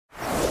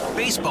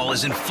Baseball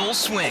is in full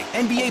swing.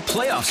 NBA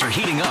playoffs are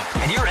heating up,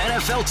 and your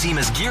NFL team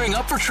is gearing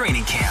up for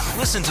training camp.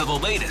 Listen to the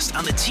latest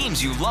on the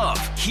teams you love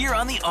here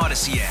on the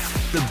Odyssey app.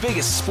 The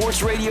biggest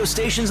sports radio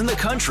stations in the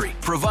country,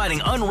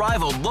 providing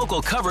unrivaled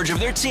local coverage of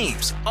their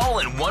teams, all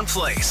in one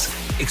place.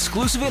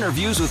 Exclusive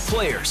interviews with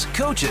players,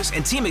 coaches,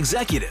 and team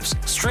executives,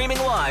 streaming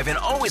live and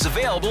always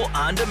available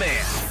on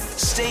demand.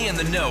 Stay in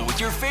the know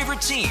with your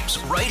favorite teams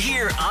right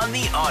here on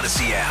the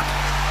Odyssey app.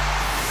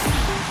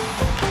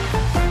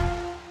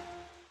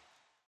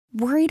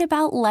 Worried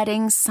about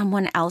letting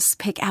someone else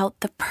pick out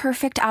the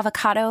perfect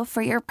avocado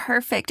for your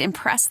perfect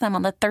impress them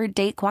on the third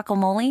date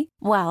guacamole?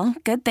 Well,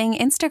 good thing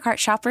Instacart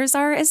shoppers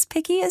are as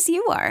picky as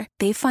you are.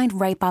 They find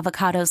ripe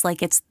avocados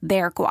like it's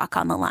their guac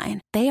on the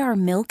line. They are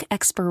milk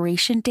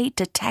expiration date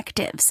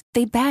detectives.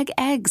 They bag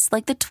eggs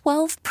like the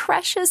 12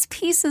 precious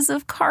pieces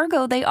of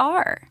cargo they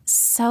are.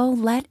 So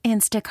let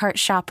Instacart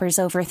shoppers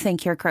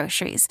overthink your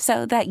groceries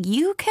so that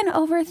you can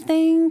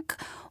overthink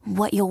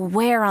what you'll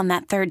wear on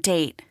that third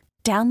date.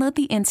 Download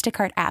the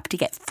Instacart app to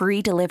get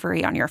free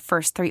delivery on your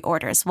first 3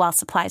 orders while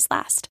supplies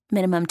last.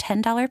 Minimum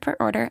 $10 per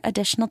order.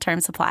 Additional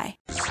terms apply.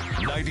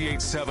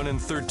 98.7 and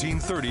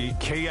 1330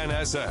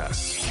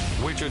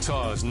 KNSS.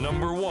 Wichita's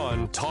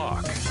 #1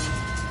 talk.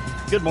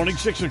 Good morning,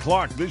 6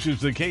 o'clock. This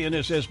is the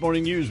KNSS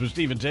Morning News with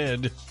Steve and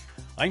Ted.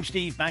 I'm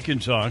Steve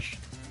McIntosh.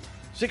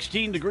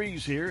 16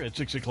 degrees here at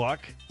 6 o'clock.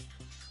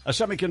 A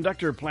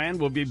semiconductor plant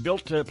will be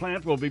built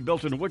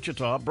in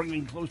Wichita,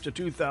 bringing close to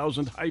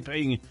 2,000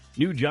 high-paying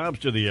new jobs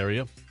to the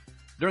area.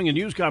 During a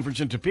news conference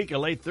in Topeka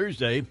late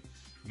Thursday,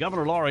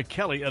 Governor Laura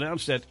Kelly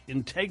announced that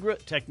Integra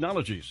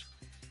Technologies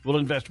will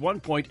invest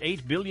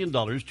 $1.8 billion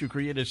to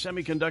create a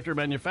semiconductor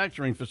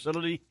manufacturing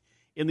facility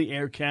in the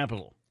Air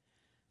Capital.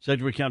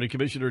 Sedgwick County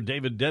Commissioner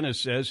David Dennis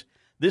says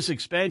this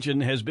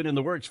expansion has been in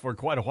the works for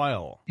quite a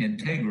while.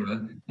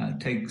 Integra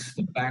takes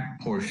the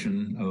back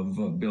portion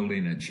of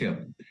building a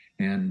chip,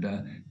 and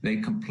they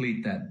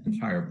complete that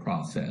entire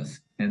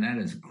process. And that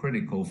is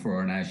critical for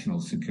our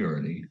national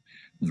security.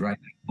 Right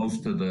now,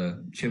 most of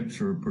the chips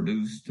are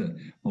produced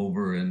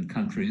over in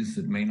countries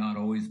that may not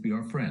always be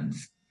our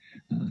friends.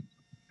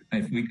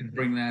 If we can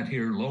bring that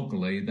here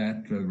locally,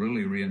 that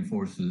really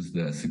reinforces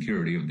the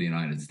security of the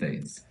United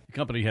States. The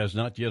company has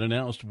not yet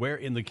announced where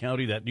in the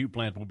county that new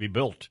plant will be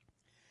built.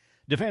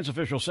 Defense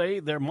officials say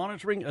they're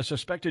monitoring a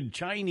suspected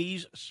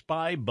Chinese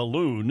spy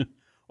balloon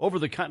over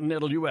the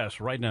continental U.S.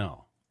 right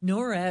now.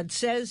 NORAD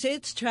says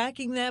it's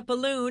tracking that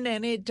balloon,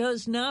 and it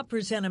does not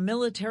present a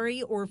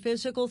military or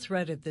physical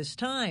threat at this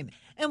time.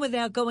 And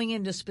without going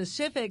into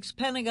specifics,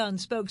 Pentagon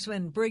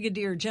spokesman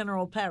Brigadier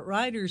General Pat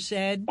Ryder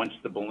said, once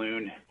the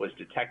balloon was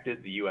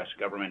detected, the U.S.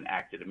 government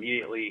acted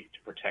immediately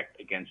to protect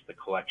against the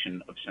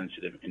collection of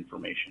sensitive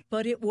information.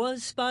 But it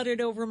was spotted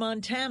over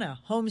Montana,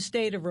 home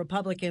state of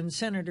Republican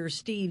Senator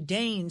Steve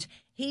Daines.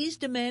 He's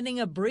demanding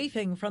a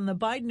briefing from the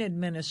Biden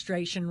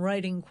administration,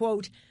 writing,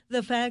 quote,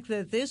 the fact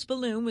that this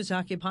balloon was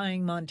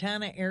occupying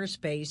Montana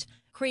airspace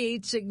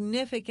creates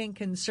significant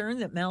concern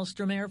that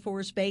Malmstrom Air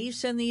Force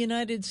Base and the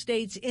United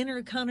States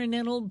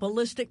intercontinental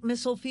ballistic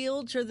missile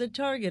fields are the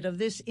target of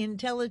this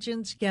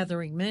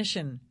intelligence-gathering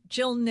mission.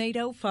 Jill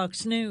Nato,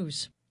 Fox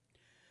News.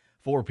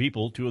 4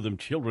 people, 2 of them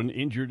children,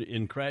 injured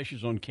in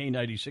crashes on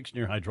K-96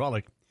 near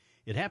Hydraulic.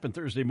 It happened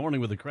Thursday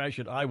morning with a crash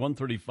at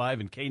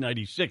I-135 and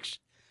K-96.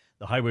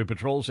 The Highway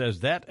Patrol says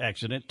that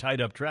accident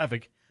tied up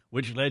traffic,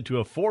 which led to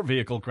a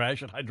 4-vehicle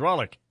crash at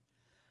Hydraulic.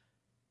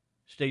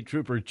 State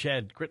Trooper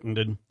Chad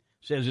Crittenden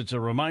says it's a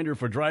reminder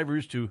for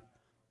drivers to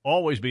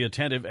always be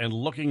attentive and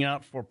looking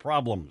out for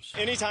problems.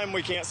 Anytime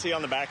we can't see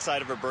on the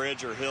backside of a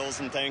bridge or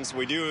hills and things,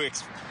 we do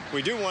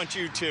want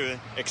you to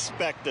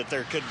expect that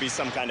there could be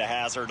some kind of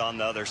hazard on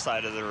the other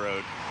side of the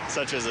road,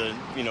 such as a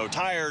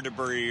tire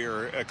debris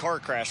or a car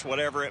crash,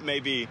 whatever it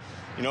may be.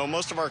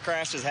 Most of our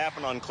crashes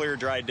happen on clear,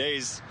 dry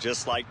days,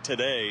 just like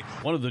today.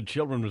 One of the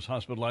children was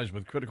hospitalized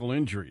with critical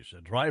injuries.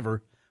 A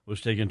driver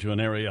was taken to an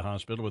area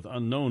hospital with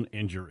unknown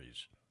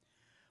injuries.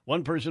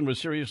 One person was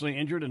seriously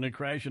injured in a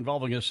crash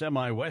involving a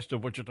semi west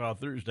of Wichita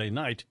Thursday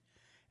night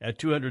at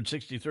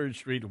 263rd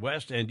Street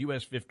West and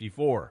US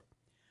 54.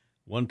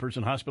 One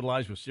person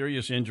hospitalized with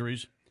serious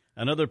injuries.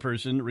 Another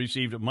person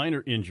received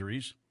minor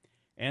injuries,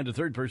 and a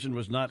third person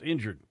was not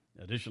injured.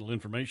 Additional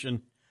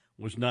information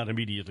was not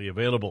immediately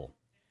available.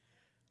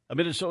 A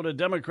Minnesota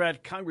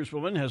Democrat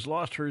congresswoman has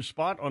lost her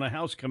spot on a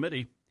House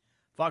committee.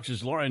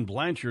 Fox's Lauren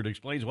Blanchard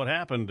explains what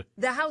happened.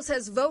 The House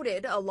has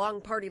voted,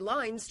 along party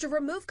lines, to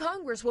remove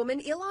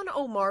Congresswoman Ilhan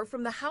Omar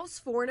from the House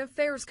Foreign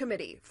Affairs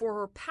Committee for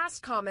her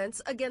past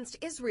comments against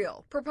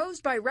Israel.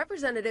 Proposed by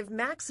Representative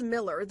Max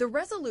Miller, the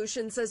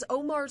resolution says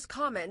Omar's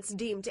comments,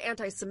 deemed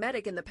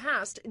anti-Semitic in the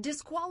past,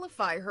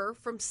 disqualify her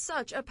from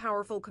such a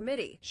powerful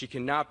committee. She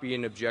cannot be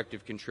an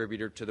objective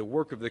contributor to the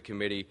work of the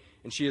committee,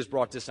 and she has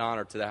brought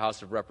dishonor to the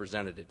House of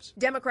Representatives.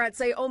 Democrats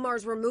say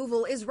Omar's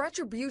removal is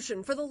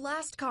retribution for the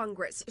last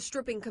Congress,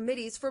 stripping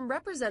committees from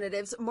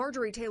Representatives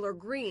Marjorie Taylor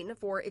Greene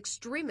for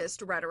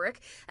extremist rhetoric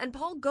and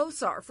Paul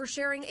Gosar for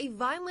sharing a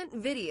violent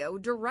video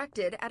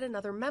directed at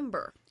another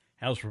member.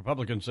 House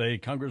Republicans say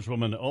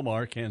Congresswoman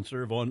Omar can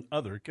serve on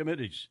other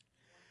committees.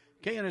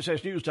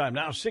 KNSS News Time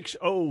now,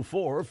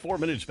 6:04, 4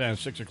 minutes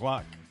past 6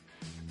 o'clock.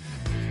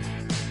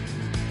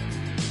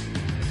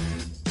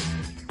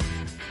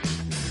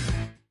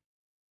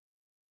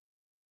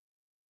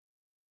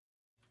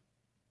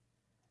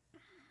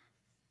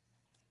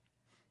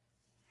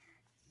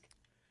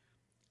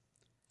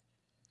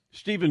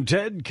 Steve and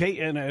Ted,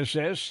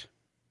 KNSS.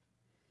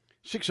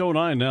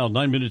 6:09 now,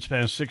 9 minutes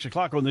past 6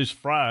 o'clock on this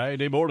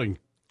Friday morning.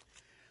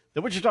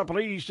 The Wichita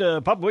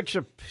Wichita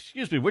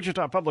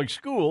Public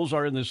Schools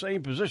are in the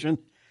same position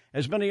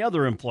as many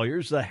other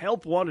employers. The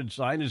Help Wanted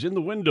sign is in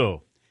the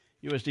window.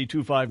 USD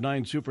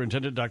 259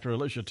 Superintendent Dr.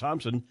 Alicia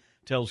Thompson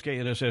tells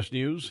KNSS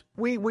News.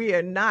 We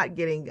are not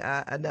getting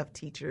enough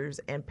teachers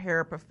and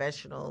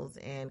paraprofessionals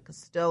and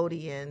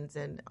custodians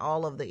and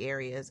all of the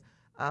areas.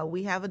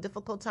 We have a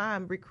difficult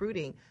time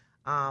recruiting.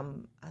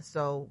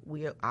 So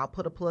I'll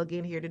put a plug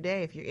in here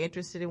today. If you're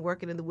interested in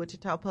working in the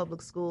Wichita Public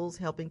Schools,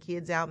 helping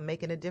kids out, and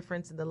making a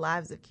difference in the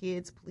lives of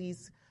kids,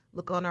 please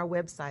look on our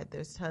website.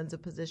 There's tons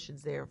of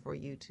positions there for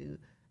you to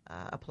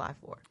apply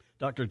for.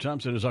 Dr.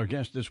 Thompson is our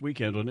guest this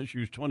weekend on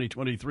Issues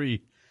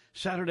 2023,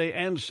 Saturday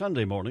and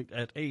Sunday morning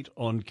at 8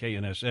 on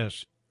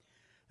KNSS.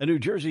 A New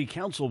Jersey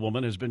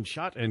councilwoman has been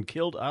shot and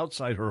killed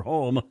outside her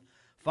home.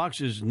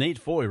 Fox's Nate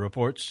Foy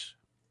reports.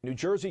 New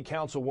Jersey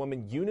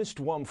Councilwoman Eunice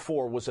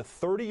Dwumfor was a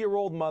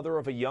 30-year-old mother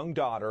of a young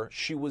daughter.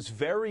 She was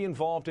very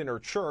involved in her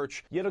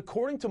church, yet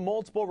according to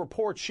multiple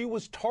reports, she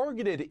was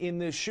targeted in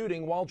this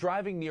shooting while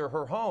driving near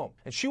her home.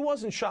 And she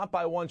wasn't shot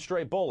by one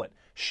stray bullet.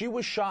 She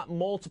was shot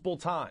multiple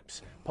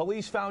times.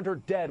 Police found her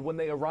dead when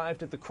they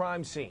arrived at the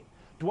crime scene.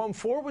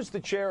 Dwumfor was the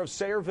chair of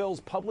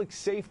Sayreville's Public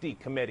Safety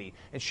Committee,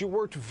 and she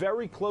worked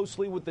very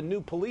closely with the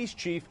new police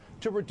chief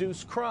to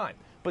reduce crime.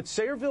 But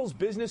Sayreville's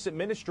business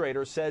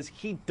administrator says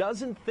he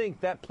doesn't think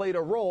that played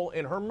a role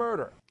in her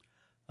murder.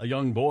 A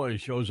young boy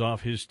shows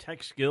off his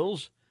tech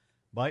skills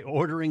by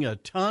ordering a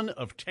ton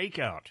of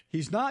takeout.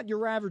 He's not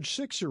your average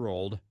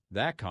 6-year-old.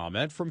 That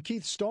comment from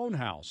Keith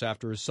Stonehouse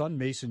after his son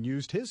Mason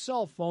used his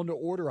cell phone to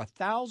order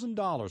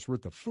 $1,000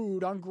 worth of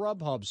food on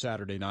Grubhub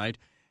Saturday night.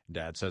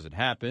 Dad says it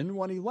happened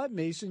when he let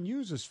Mason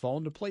use his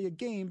phone to play a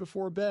game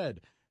before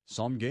bed.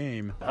 Some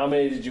game. How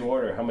many did you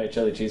order? How many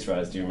chili cheese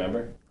fries? Do you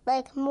remember?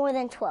 Like more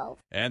than 12.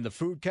 And the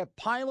food kept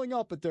piling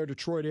up at their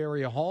Detroit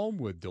area home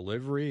with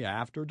delivery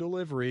after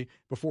delivery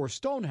before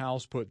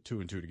Stonehouse put 2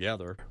 and 2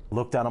 together.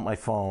 Looked down at my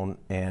phone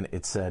and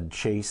it said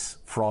Chase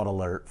fraud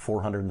alert,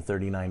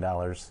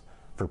 $439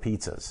 for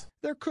pizzas.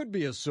 There could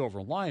be a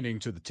silver lining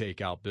to the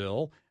takeout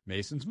bill.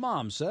 Mason's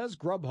mom says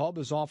Grubhub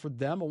has offered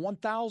them a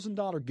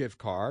 $1,000 gift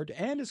card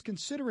and is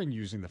considering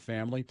using the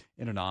family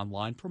in an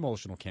online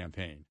promotional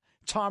campaign.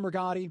 Tom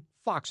Rigotti,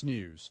 Fox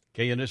News.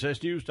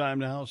 KNSS News Time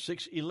now,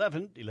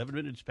 6:11, 11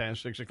 minutes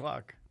past 6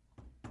 o'clock.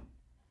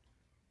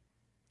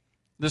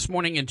 This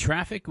morning in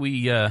traffic,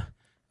 we're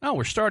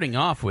starting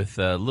off with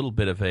a little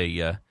bit of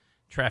a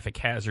traffic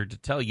hazard to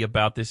tell you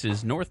about. This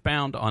is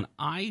northbound on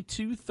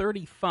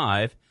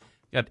I-235.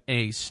 Got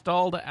a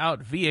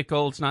stalled-out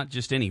vehicle. It's not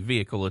just any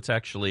vehicle. It's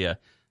actually a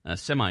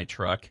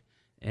semi-truck,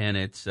 and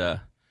it's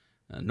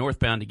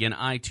northbound again,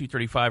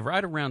 I-235,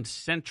 right around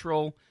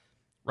Central.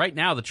 Right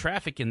now, the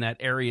traffic in that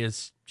area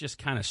is just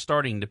kind of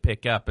starting to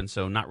pick up, and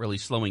so not really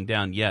slowing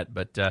down yet,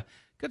 but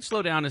could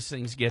slow down as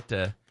things get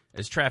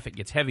as traffic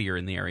gets heavier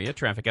in the area.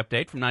 Traffic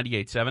update from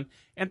 98.7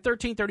 and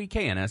 1330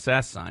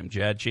 KNSS. I'm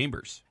Jad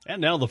Chambers. And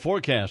now the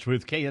forecast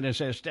with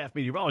KNSS staff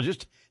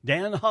meteorologist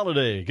Dan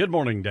Holliday. Good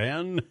morning,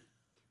 Dan.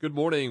 Good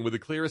morning. With a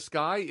clear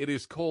sky, it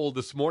is cold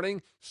this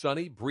morning.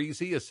 Sunny,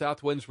 breezy as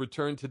south winds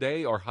return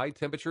today. Our high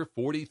temperature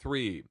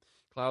 43.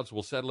 Clouds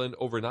will settle in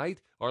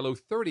overnight. Our low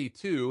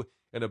 32.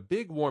 And a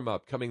big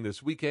warm-up coming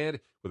this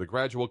weekend with a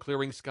gradual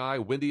clearing sky,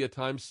 windy at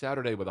times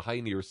Saturday with a high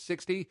near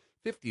 60,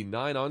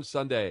 59 on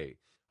Sunday.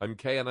 I'm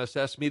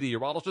KNSS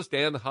meteorologist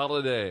Dan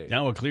Holliday.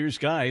 Now a clear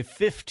sky,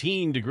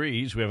 15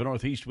 degrees. We have a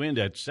northeast wind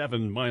at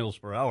 7 miles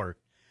per hour.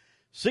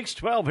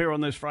 6:12 here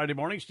on this Friday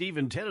morning. Steve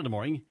and Ted in the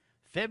morning,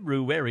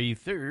 February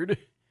 3rd.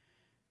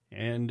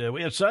 And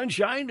we had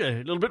sunshine, a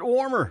little bit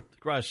warmer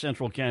across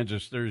central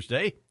Kansas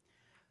Thursday.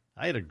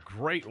 I had a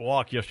great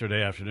walk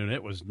yesterday afternoon.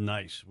 It was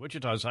nice.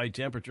 Wichita's high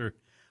temperature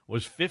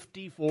was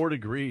 54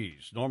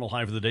 degrees. Normal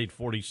high for the day,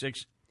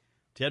 46.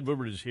 Ted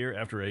Woodward is here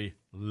after a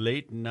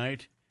late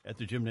night at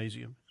the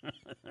gymnasium.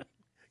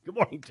 Good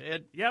morning,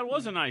 Ted. Yeah, it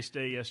was a nice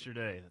day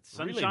yesterday. The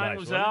sunshine really nice,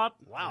 was out.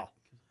 Wow.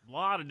 A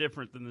lot of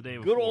different than the day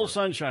before. Good old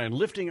sunshine,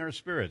 lifting our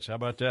spirits. How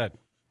about that?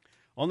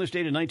 On this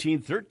date in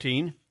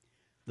 1913,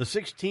 the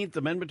 16th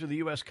Amendment to the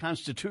U.S.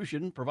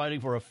 Constitution, providing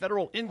for a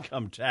federal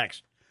income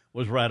tax,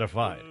 was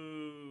ratified.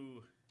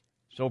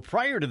 So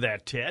prior to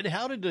that, Ted,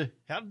 how did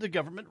the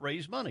government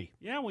raise money?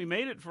 Yeah, we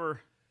made it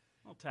for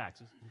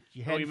taxes.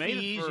 You had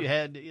fees. You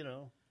had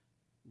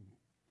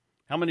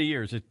how many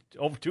years? It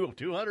over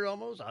 200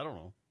 almost. I don't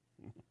know.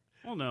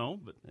 Well, no,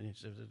 but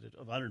 150.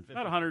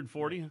 About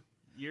 140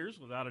 years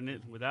without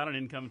an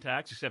income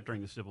tax, except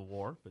during the Civil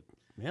War. But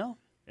yeah.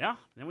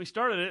 Then we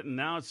started it, and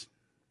now it's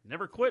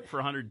never quit for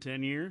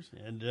 110 years.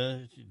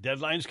 And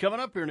deadline's coming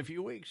up here in a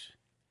few weeks.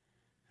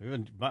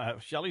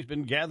 Shelley's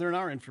been gathering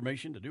our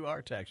information to do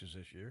our taxes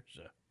this year.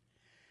 So,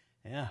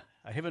 yeah,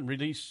 I haven't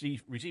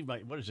received my,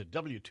 what is it,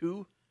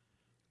 W-2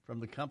 from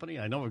the company?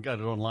 I know I've got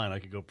it online. I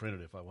could go print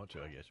it if I want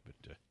to, I guess.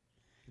 But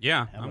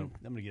yeah, I'm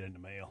going to get it in the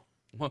mail.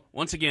 Well,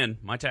 once again,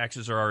 my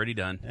taxes are already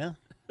done. Yeah.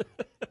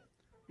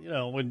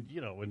 When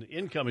the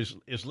income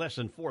is less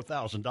than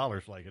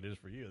 $4,000 like it is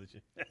for you.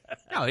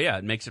 Oh, yeah,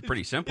 it makes it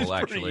pretty simple, it's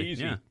actually. Pretty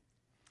easy. Yeah.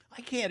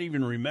 I can't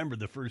even remember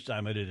the first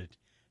time I did a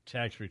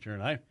tax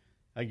return.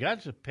 I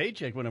got a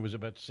paycheck when I was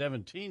about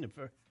 17.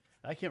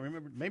 I can't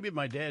remember. Maybe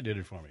my dad did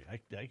it for me.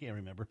 I can't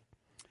remember.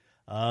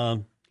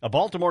 A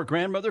Baltimore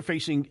grandmother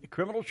facing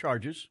criminal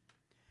charges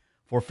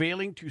for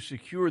failing to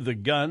secure the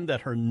gun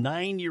that her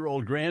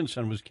 9-year-old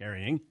grandson was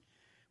carrying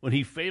when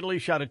he fatally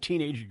shot a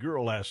teenage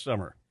girl last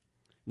summer.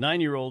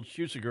 9-year-old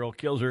shoots a girl,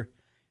 kills her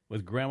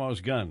with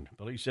grandma's gun.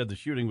 Police said the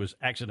shooting was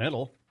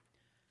accidental,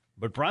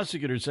 but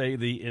prosecutors say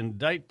the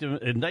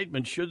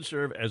indictment should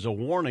serve as a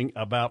warning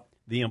about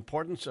the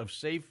importance of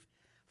safe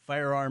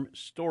firearm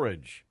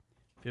storage.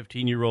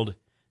 15-year-old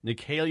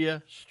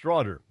Nicalia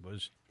Strauder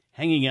was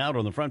hanging out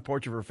on the front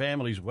porch of her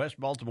family's West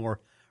Baltimore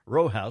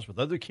row house with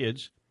other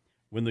kids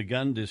when the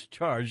gun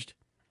discharged.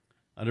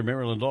 Under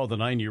Maryland law, the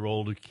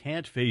 9-year-old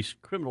can't face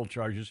criminal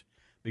charges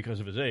because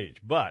of his age.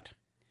 But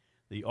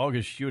the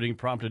August shooting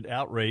prompted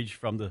outrage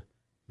from the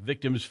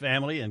victim's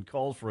family and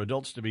called for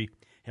adults to be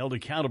held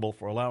accountable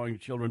for allowing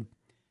children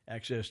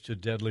access to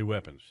deadly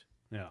weapons.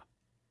 Now,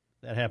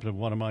 that happened to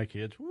one of my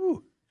kids.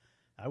 Woo!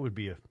 I would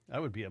be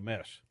a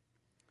mess.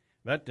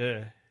 But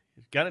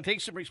got to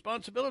take some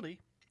responsibility.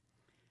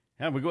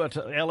 And we go out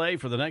to L.A.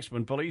 for the next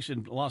one. Police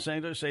in Los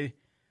Angeles say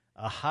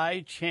a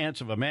high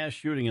chance of a mass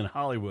shooting in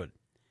Hollywood.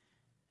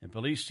 And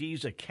police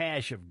seized a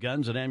cache of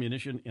guns and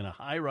ammunition in a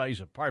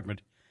high-rise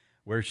apartment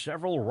where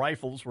several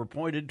rifles were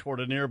pointed toward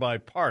a nearby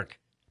park.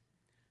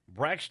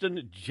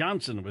 Braxton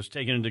Johnson was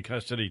taken into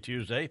custody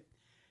Tuesday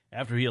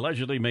after he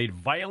allegedly made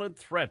violent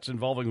threats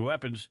involving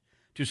weapons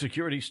to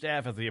security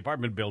staff at the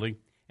apartment building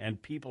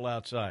and people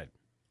outside.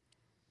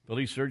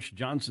 Police searched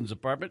Johnson's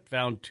apartment,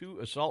 found 2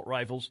 assault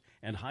rifles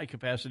and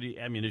high-capacity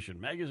ammunition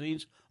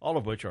magazines, all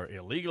of which are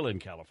illegal in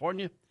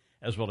California,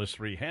 as well as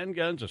 3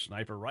 handguns, a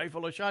sniper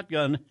rifle, a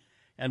shotgun,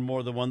 and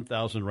more than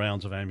 1,000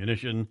 rounds of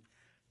ammunition.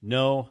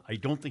 No, I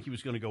don't think he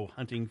was going to go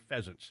hunting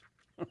pheasants.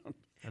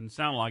 Doesn't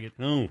sound like it.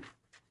 No.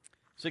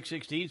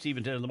 6:16,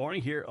 Stephen 10 in the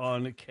morning here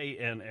on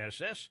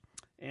KNSS.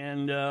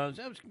 And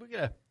we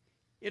got an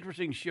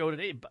interesting show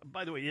today.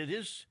 By the way,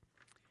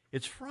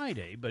 it's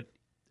Friday, but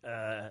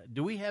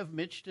do we have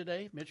Mitch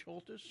today, Mitch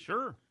Holthus?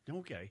 Sure.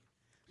 Okay.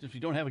 Since we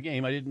don't have a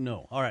game, I didn't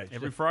know. All right.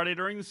 Every Friday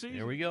during the season.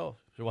 There we go.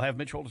 So we'll have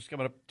Mitch Holthus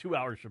coming up 2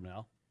 hours from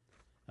now.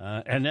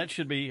 And that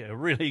should be a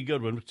really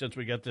good one since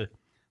we got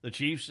the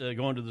Chiefs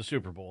going to the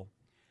Super Bowl.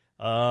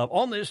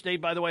 On this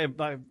date, by the way,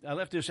 I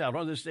left this out.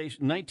 On this date,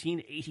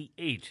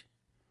 1988,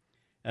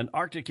 an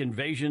Arctic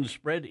invasion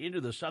spread into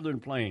the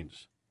southern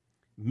plains.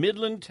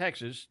 Midland,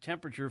 Texas,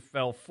 temperature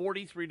fell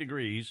 43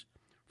 degrees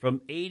from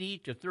 80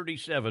 to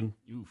 37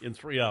 in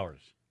 3 hours.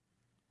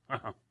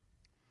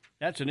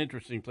 That's an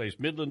interesting place.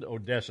 Midland,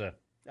 Odessa,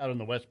 out in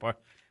the west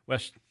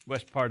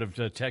part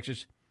of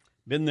Texas.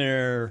 Been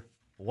there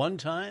one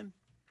time.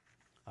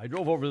 I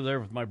drove over there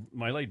with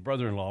my late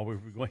brother-in-law.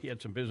 He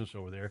had some business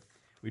over there.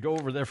 We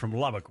drove over there from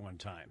Lubbock one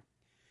time.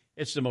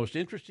 It's the most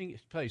interesting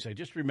place. I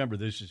just remember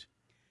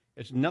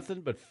it's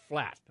nothing but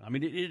flat. I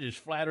mean, it is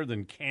flatter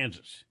than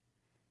Kansas.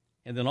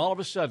 And then all of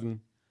a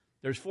sudden,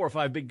 there's 4 or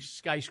 5 big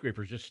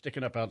skyscrapers just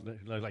sticking up out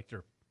like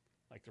they're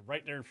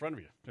right there in front of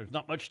you. There's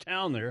not much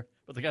town there,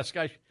 but they got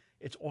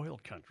It's oil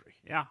country.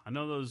 Yeah, I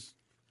know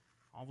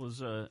all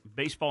those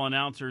baseball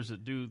announcers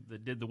that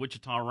did the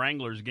Wichita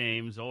Wranglers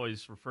games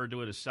always referred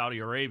to it as Saudi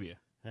Arabia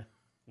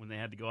when they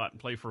had to go out and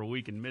play for a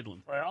week in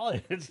Midland. Well,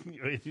 it's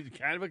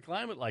kind of a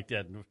climate like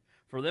that. And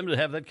for them to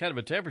have that kind of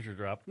a temperature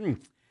drop, an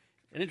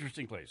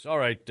interesting place. All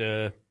right,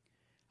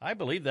 I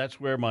believe that's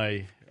where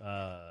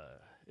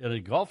in a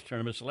golf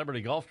tournament,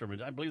 celebrity golf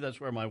tournament, I believe that's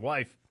where my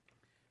wife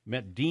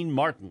met Dean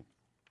Martin.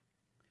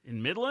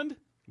 In Midland?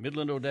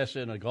 Midland, Odessa,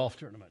 in a golf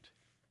tournament.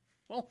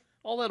 Well,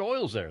 all that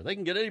oil's there. They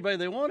can get anybody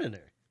they want in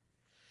there.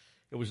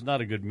 It was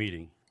not a good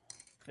meeting,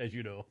 as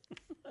you know.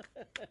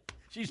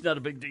 She's not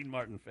a big Dean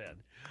Martin fan.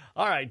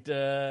 All right,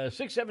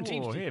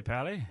 6:17. Oh, hey,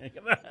 Pally.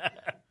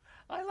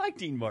 I like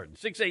Dean Martin.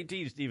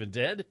 6:18, Steve and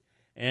Ted.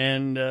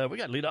 And we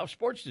got leadoff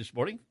sports this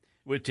morning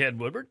with Ted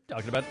Woodward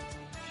talking about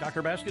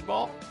Shocker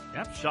basketball.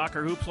 Yep,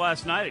 Shocker hoops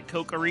last night at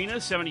Coke Arena.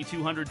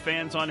 7,200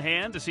 fans on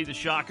hand to see the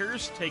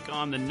Shockers take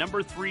on the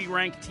number 3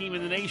 ranked team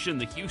in the nation,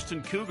 the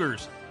Houston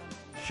Cougars.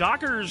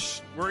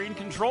 Shockers were in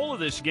control of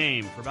this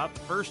game for about the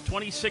first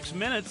 26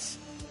 minutes.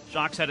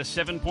 Shocks had a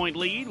 7-point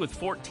lead with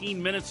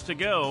 14 minutes to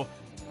go.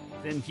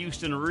 Then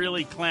Houston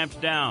really clamped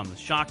down. The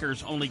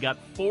Shockers only got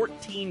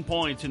 14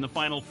 points in the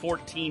final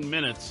 14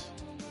 minutes.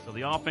 So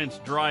the offense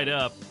dried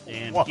up,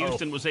 and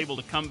Houston was able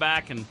to come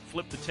back and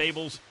flip the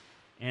tables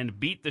and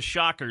beat the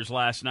Shockers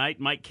last night.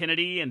 Mike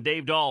Kennedy and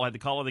Dave Dahl had the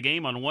call of the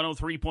game on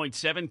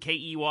 103.7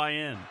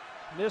 KEYN.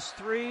 missed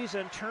threes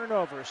and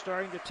turnovers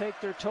starting to take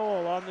their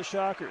toll on the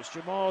Shockers.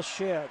 Jamal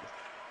Shedd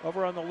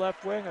over on the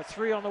left wing. A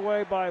three on the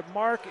way by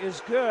Mark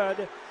is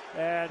good.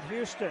 And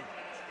Houston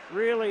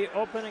really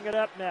opening it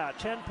up now.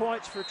 10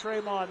 points for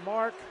Tremont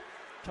Mark.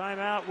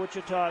 Timeout,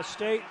 Wichita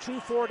State.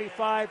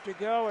 2:45 to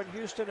go, and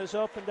Houston has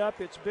opened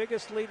up its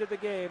biggest lead of the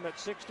game at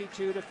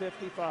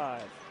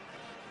 62-55.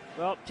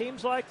 Well,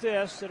 teams like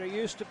this that are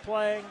used to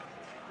playing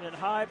in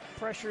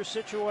high-pressure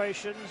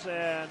situations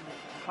and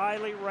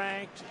highly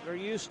ranked, are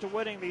used to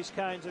winning these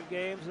kinds of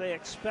games. They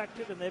expect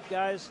it, and they've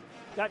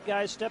got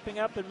guys stepping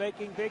up and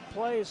making big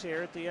plays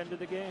here at the end of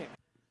the game.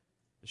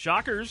 The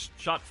Shockers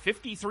shot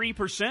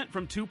 53%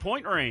 from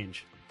two-point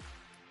range,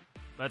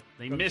 but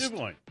they missed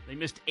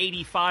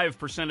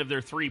 85% of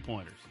their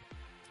three-pointers.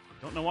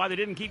 Don't know why they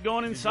didn't keep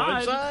going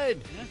inside. Yeah,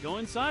 go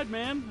inside,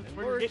 man. That's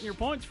where you're getting your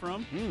points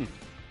from.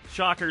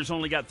 Shockers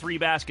only got 3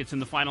 baskets in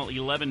the final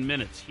 11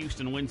 minutes.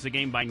 Houston wins the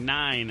game by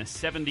 9,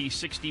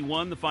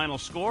 70-61, the final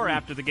score.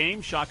 After the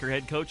game, Shocker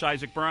head coach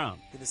Isaac Brown.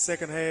 In the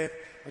second half,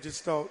 I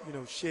just thought,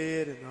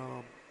 Shedd and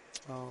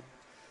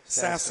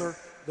Sasser,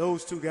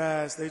 those two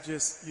guys, they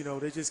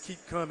just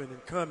keep coming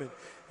and coming.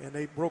 And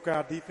they broke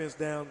our defense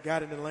down,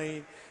 got in the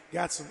lane,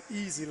 got some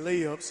easy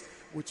layups,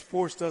 which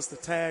forced us to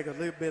tag a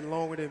little bit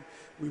longer than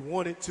we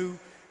wanted to.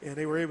 And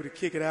they were able to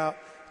kick it out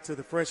to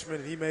the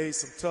freshman, and he made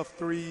some tough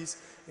threes.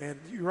 And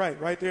you're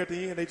right there at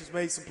the end, they just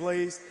made some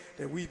plays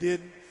that we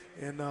didn't.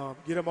 And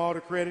get them all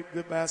the credit.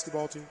 Good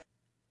basketball team.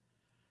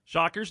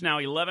 Shockers now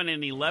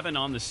 11-11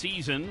 on the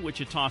season.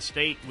 Wichita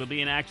State will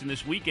be in action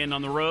this weekend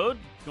on the road,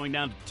 going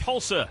down to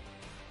Tulsa,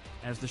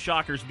 as the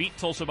Shockers beat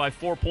Tulsa by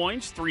 4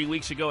 points 3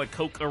 weeks ago at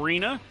Koch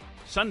Arena.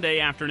 Sunday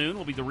afternoon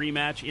will be the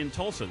rematch in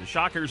Tulsa. The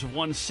Shockers have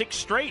won 6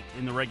 straight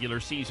in the regular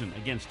season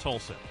against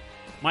Tulsa.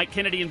 Mike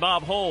Kennedy and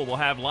Bob Hull will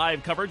have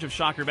live coverage of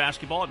Shocker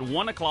basketball at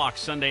 1 o'clock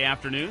Sunday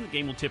afternoon. The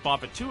game will tip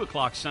off at 2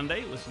 o'clock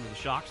Sunday. Listen to the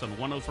Shocks on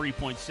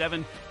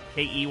 103.7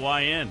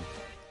 KEYN.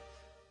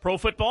 Pro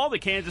football, the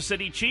Kansas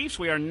City Chiefs.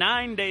 We are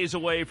 9 days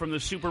away from the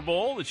Super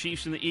Bowl. The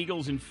Chiefs and the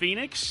Eagles in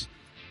Phoenix.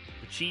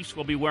 The Chiefs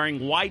will be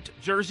wearing white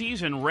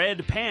jerseys and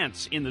red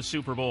pants in the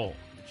Super Bowl.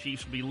 The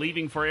Chiefs will be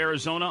leaving for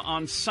Arizona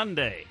on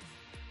Sunday.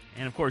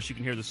 And, of course, you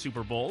can hear the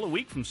Super Bowl a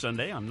week from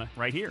Sunday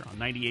right here on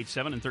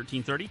 98.7 and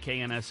 1330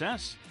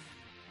 KNSS.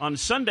 On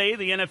Sunday,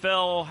 the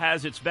NFL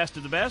has its best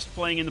of the best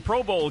playing in the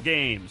Pro Bowl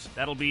games.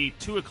 That'll be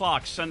 2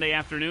 o'clock Sunday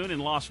afternoon in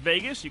Las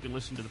Vegas. You can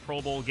listen to the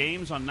Pro Bowl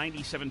games on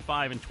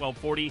 97.5 and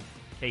 1240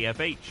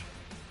 KFH.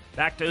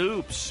 Back to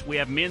hoops. We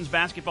have men's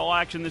basketball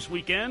action this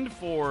weekend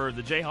for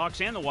the Jayhawks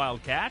and the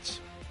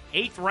Wildcats.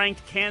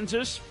 8th-ranked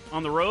Kansas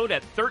on the road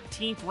at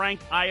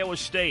 13th-ranked Iowa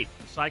State.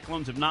 The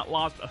Cyclones have not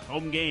lost a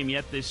home game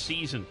yet this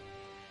season.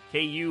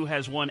 KU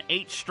has won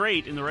 8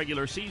 straight in the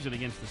regular season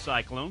against the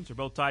Cyclones. They're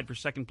both tied for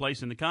second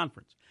place in the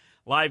conference.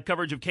 Live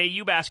coverage of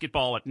KU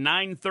basketball at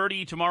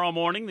 9:30 tomorrow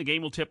morning. The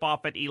game will tip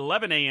off at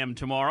 11 a.m.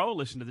 tomorrow.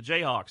 Listen to the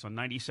Jayhawks on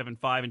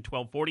 97.5 and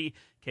 1240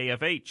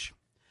 KFH.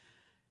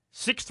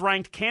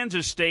 6th-ranked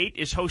Kansas State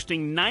is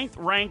hosting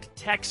 9th-ranked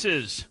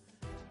Texas.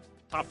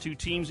 Top 2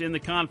 teams in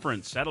the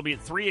conference. That'll be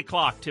at 3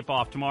 o'clock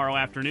tip-off tomorrow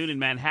afternoon in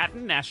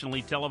Manhattan,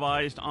 nationally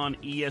televised on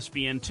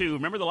ESPN2.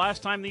 Remember the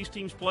last time these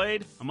teams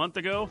played a month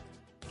ago?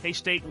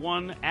 K-State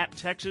won at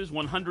Texas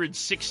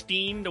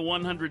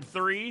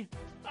 116-103.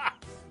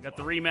 Got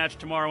the rematch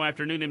tomorrow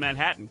afternoon in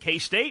Manhattan.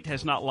 K-State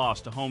has not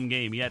lost a home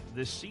game yet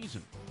this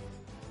season.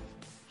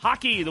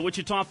 Hockey, the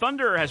Wichita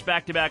Thunder has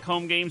back-to-back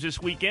home games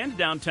this weekend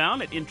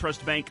downtown at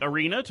Intrust Bank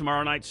Arena.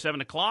 Tomorrow night, 7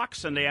 o'clock.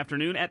 Sunday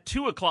afternoon at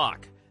 2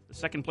 o'clock. The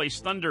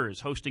second-place Thunder is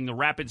hosting the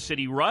Rapid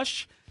City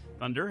Rush.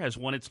 Thunder has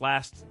won its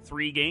last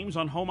 3 games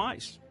on home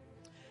ice.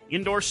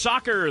 Indoor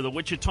soccer, the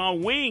Wichita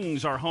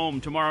Wings are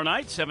home tomorrow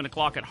night, 7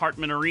 o'clock at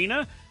Hartman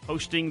Arena,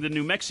 hosting the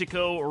New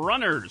Mexico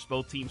Runners.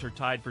 Both teams are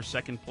tied for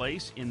second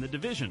place in the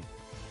division.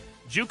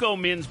 JUCO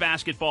men's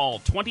basketball,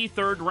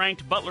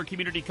 23rd-ranked Butler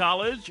Community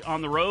College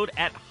on the road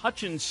at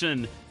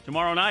Hutchinson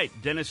tomorrow night.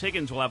 Dennis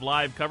Higgins will have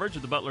live coverage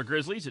of the Butler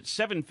Grizzlies at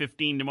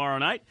 7:15 tomorrow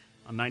night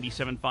on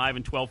 97.5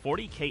 and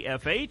 1240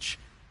 KFH.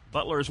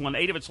 Butler has won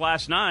 8 of its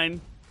last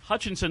 9.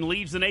 Hutchinson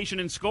leads the nation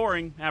in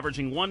scoring,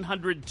 averaging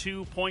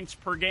 102 points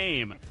per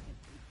game.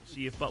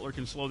 See if Butler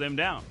can slow them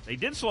down. They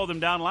did slow them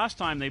down last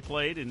time they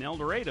played in El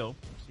Dorado.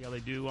 See how they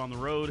do on the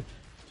road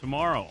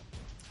tomorrow.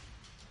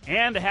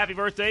 And a happy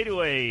birthday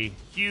to a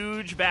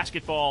huge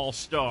basketball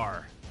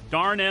star.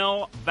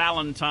 Darnell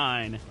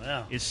Valentine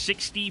is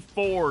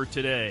 64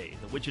 today.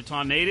 The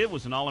Wichita native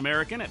was an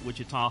All-American at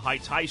Wichita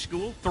Heights High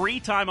School,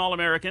 3-time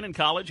All-American in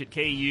college at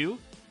KU. He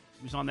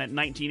was on that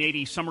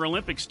 1980 Summer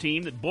Olympics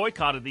team that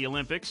boycotted the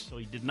Olympics, so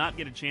he did not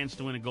get a chance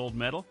to win a gold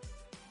medal.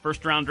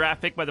 First-round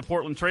draft pick by the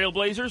Portland Trail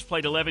Blazers,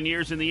 played 11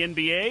 years in the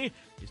NBA.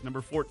 His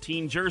number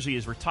 14 jersey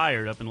is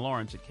retired up in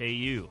Lawrence at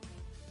KU.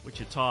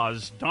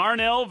 Wichita's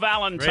Darnell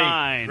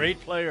Valentine.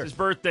 Great player. It's his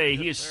birthday.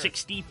 He is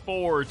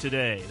 64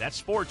 today. That's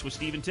sports with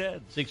Steve and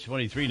Ted.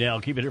 6:23 now.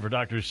 Keep it here for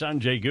Dr.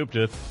 Sanjay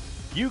Gupta.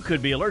 You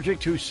could be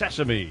allergic to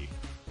sesame.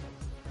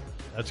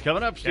 That's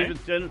coming up. Okay.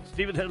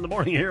 Steve and Ted in the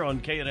morning here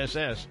on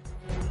KNSS.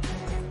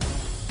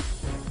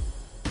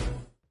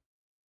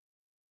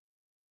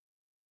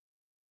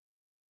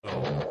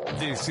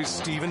 This is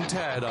Steve and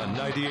Ted on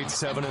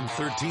 98.7 and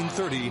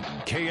 1330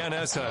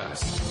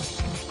 KNSS.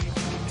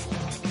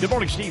 Good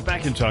morning, Steve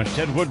McIntosh,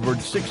 Ted Woodward,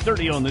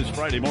 6:30 on this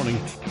Friday morning,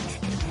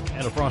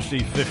 and a frosty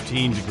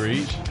 15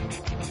 degrees.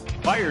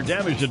 Fire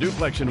damaged a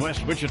duplex in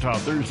West Wichita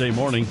Thursday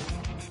morning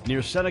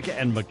near Seneca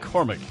and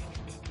McCormick.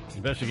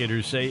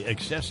 Investigators say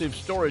excessive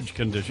storage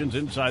conditions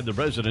inside the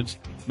residence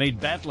made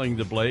battling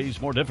the blaze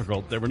more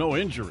difficult. There were no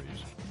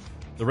injuries.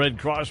 The Red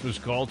Cross was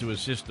called to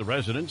assist the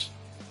residents.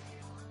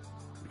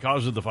 The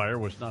cause of the fire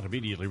was not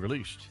immediately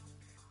released.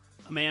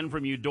 A man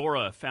from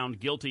Eudora found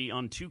guilty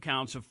on 2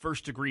 counts of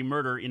first-degree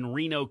murder in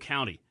Reno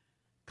County.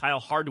 Kyle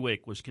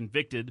Hardwick was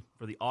convicted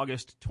for the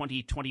August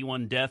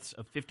 2021 deaths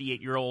of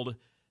 58-year-old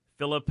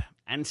Philip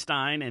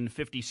Anstein and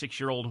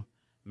 56-year-old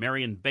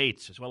Marion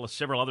Bates, as well as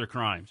several other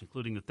crimes,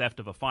 including the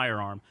theft of a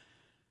firearm.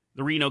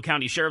 The Reno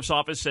County Sheriff's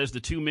Office says the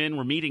 2 men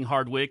were meeting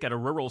Hardwick at a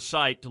rural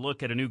site to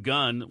look at a new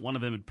gun one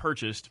of them had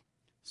purchased.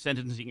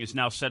 Sentencing is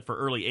now set for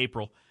early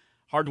April.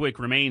 Hardwick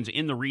remains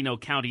in the Reno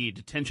County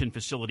detention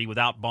facility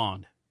without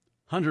bond.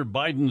 Hunter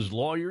Biden's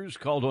lawyers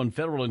called on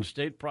federal and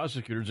state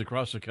prosecutors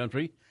across the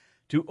country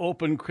to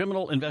open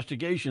criminal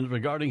investigations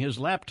regarding his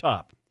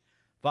laptop.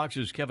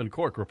 Fox's Kevin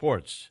Cork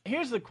reports.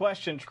 Here's the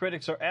question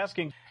critics are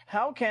asking.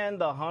 How can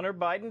the Hunter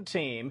Biden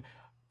team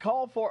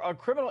call for a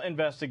criminal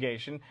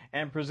investigation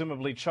and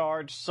presumably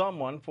charge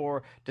someone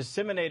for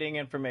disseminating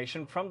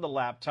information from the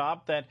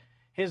laptop that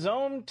his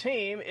own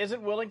team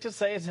isn't willing to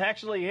say is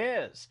actually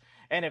his?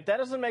 And if that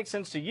doesn't make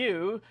sense to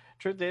you,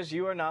 truth is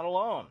you are not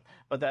alone.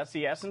 But that's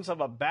the essence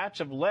of a batch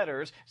of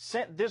letters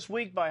sent this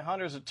week by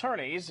Hunter's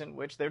attorneys in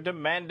which they're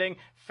demanding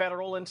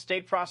federal and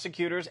state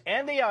prosecutors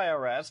and the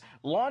IRS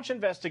launch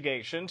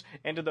investigations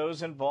into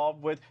those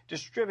involved with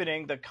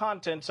distributing the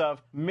contents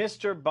of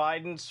Mr.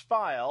 Biden's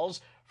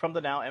files from the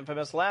now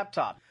infamous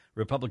laptop.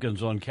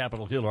 Republicans on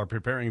Capitol Hill are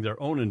preparing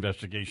their own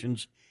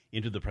investigations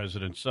into the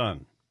president's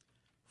son.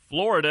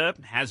 Florida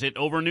has it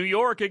over New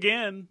York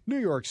again. New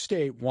York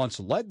State once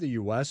led the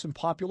U.S. in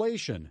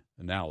population,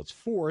 and now it's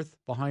 4th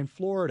behind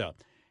Florida.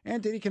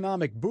 And an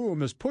economic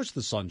boom has pushed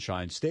the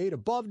Sunshine State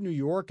above New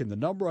York in the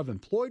number of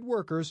employed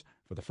workers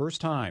for the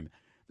first time.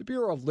 The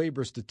Bureau of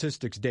Labor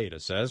Statistics data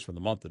says for the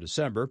month of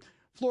December,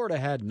 Florida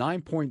had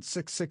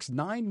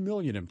 9.669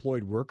 million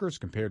employed workers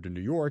compared to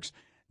New York's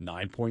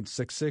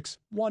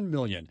 9.661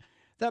 million.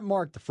 That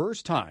marked the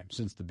first time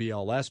since the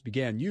BLS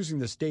began using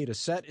this data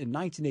set in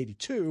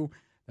 1982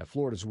 that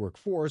Florida's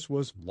workforce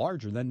was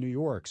larger than New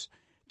York's.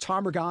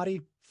 Tom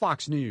Rigotti,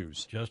 Fox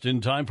News. Just in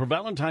time for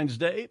Valentine's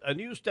Day, a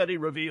new study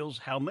reveals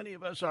how many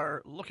of us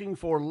are looking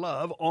for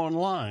love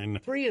online.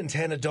 3 in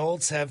 10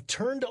 adults have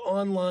turned to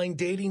online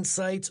dating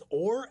sites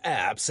or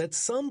apps at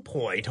some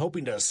point,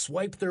 hoping to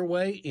swipe their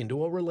way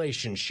into a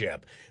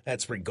relationship.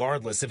 That's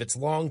regardless if it's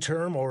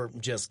long-term or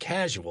just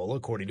casual,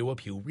 according to a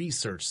Pew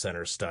Research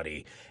Center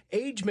study.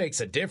 Age makes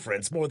a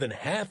difference. More than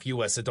half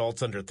U.S.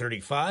 adults under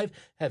 35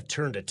 have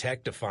turned to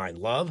tech to find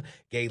love.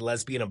 Gay,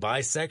 lesbian, and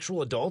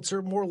bisexual adults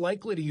are more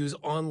likely to use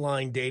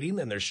online dating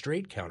than their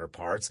straight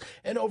counterparts.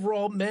 And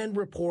overall, men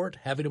report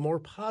having a more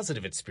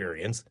positive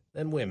experience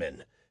than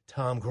women.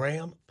 Tom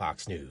Graham,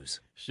 Fox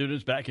News.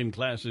 Students back in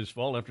class this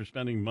fall after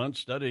spending months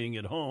studying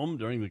at home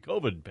during the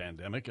COVID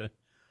pandemic.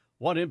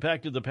 What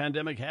impact did the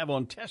pandemic have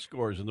on test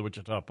scores in the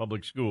Wichita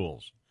Public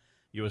Schools?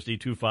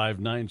 USD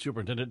 259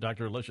 Superintendent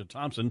Dr. Alicia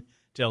Thompson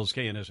tells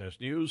KNSS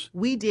News.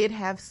 We did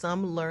have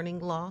some learning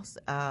loss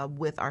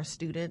with our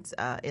students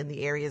in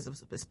the areas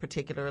of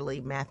particularly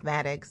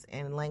mathematics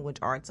and language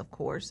arts, of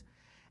course.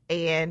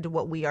 And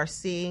what we are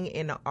seeing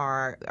in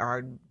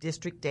our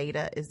district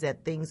data is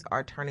that things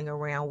are turning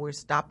around. We're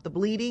stopped the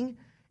bleeding,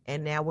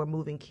 and now we're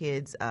moving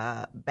kids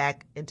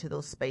back into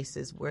those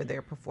spaces where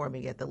they're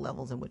performing at the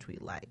levels in which we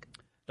like.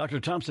 Dr.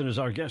 Thompson is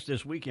our guest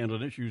this weekend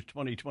on Issues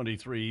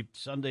 2023,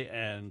 Saturday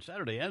and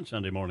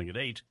Sunday morning at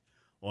 8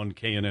 on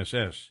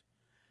KNSS.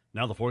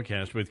 Now the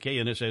forecast with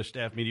KNSS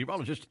staff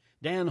meteorologist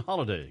Dan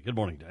Holliday. Good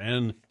morning,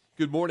 Dan.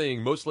 Good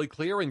morning. Mostly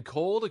clear and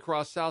cold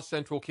across south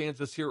central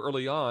Kansas here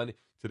early on.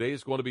 Today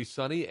is going to be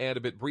sunny and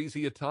a bit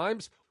breezy at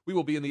times. We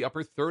will be in the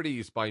upper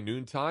 30s by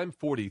noontime,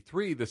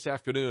 43 this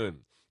afternoon.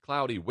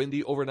 Cloudy,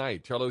 windy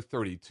overnight, low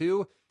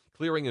 32.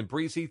 Clearing and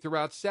breezy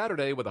throughout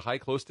Saturday with a high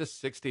close to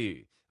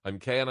 60. I'm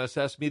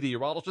KNSS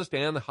meteorologist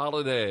Dan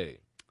Holliday.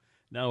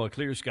 Now a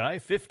clear sky,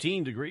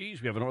 15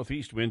 degrees. We have a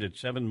northeast wind at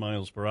 7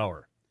 miles per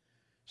hour.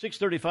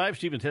 6:35,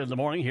 Steve and Ted in the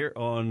morning here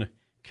on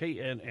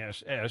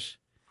KNSS.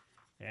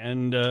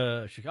 And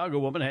a Chicago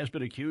woman has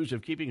been accused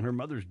of keeping her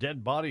mother's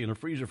dead body in a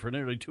freezer for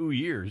nearly 2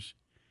 years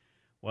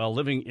while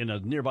living in a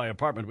nearby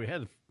apartment. We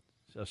had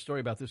a story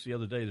about this the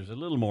other day. There's a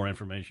little more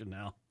information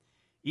now.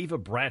 Eva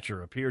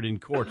Bratcher appeared in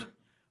court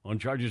on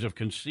charges of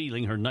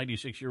concealing her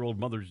 96-year-old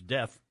mother's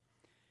death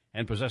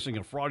and possessing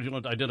a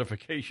fraudulent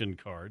identification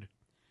card.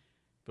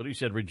 Police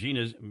said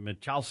Regina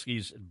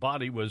Michalski's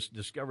body was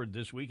discovered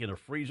this week in a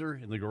freezer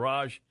in the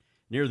garage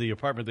near the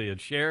apartment they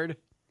had shared.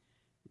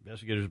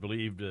 Investigators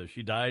believed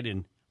she died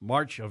in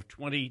March of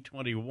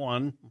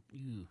 2021.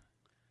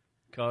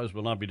 Cause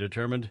will not be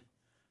determined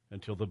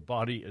until the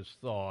body is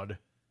thawed.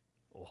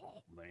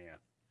 Oh, man.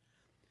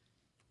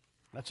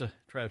 That's a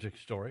tragic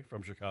story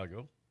from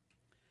Chicago.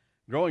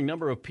 Growing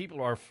number of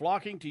people are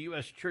flocking to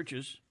U.S.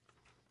 churches.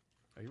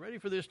 Are you ready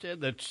for this,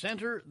 Ted? That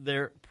center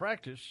their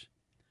practice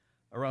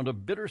around a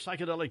bitter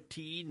psychedelic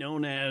tea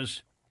known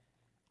as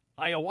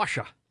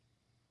ayahuasca.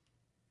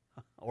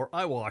 Or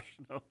eyewash.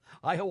 No,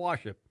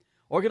 ayahuasca.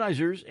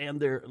 Organizers and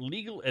their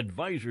legal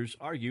advisors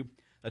argue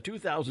a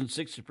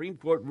 2006 Supreme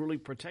Court ruling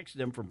protects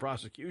them from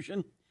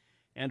prosecution,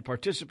 and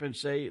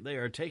participants say they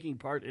are taking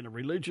part in a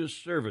religious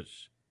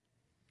service.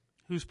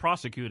 Who's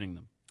prosecuting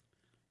them?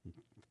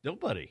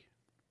 Nobody.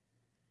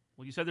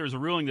 Well, you said there was a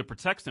ruling that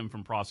protects them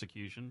from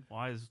prosecution.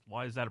 Why is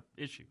that an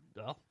issue?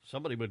 Well,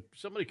 somebody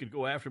could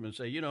go after them and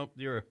say,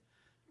 you're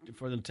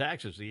for the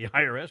taxes. The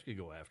IRS could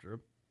go after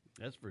them.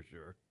 That's for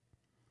sure.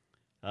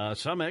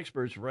 Some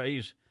experts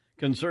raise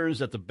concerns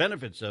that the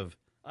benefits of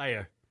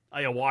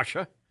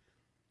ayahuasca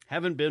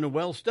haven't been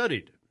well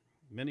studied.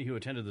 Many who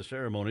attended the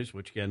ceremonies,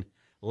 which can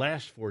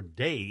last for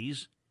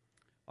days,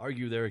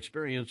 argue their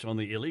experience on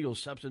the illegal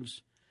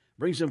substance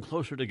brings them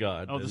closer to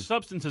God. Oh, the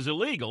substance is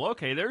illegal.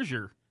 Okay, there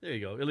you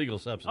go, illegal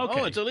substance.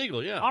 Okay. Oh, it's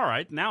illegal, yeah. All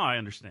right, now I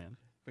understand.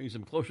 Brings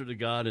them closer to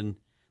God than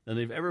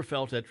they've ever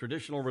felt at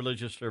traditional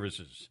religious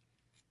services.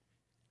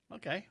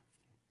 Okay.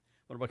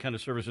 What about kind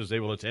of services they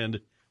will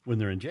attend when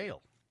they're in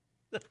jail?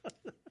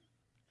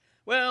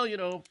 Well,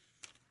 a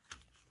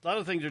lot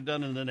of things are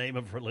done in the name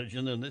of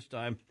religion, and this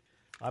time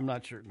I'm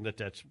not certain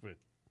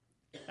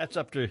that's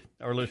up to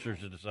our listeners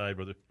to decide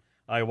whether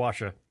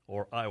ayahuasca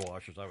or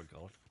eyewash, as I would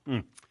call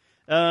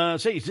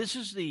it. Say, this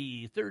is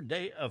the third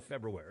day of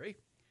February.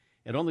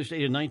 It only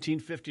stayed in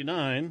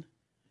 1959.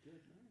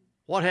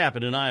 What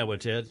happened in Iowa,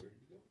 Ted?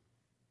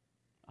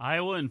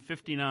 Iowa in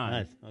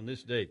 59. On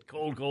this date.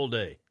 Cold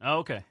day. Oh,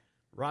 okay.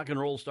 Rock and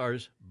roll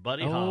stars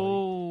Buddy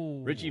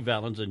Holly, Richie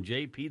Valens, and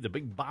J.P. the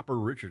Big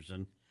Bopper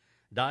Richardson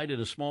died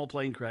in a small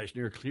plane crash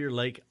near Clear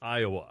Lake,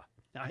 Iowa.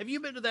 Now, have you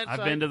been to that site?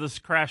 I've been to this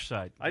crash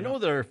site. I know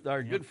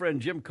our good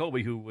friend Jim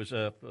Colby, who was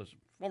a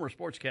former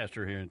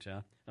sportscaster here in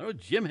town. I know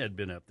Jim had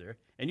been up there,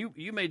 and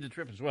you made the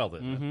trip as well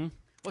then. Mm-hmm.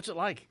 What's it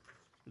like?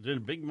 Is it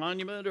a big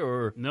monument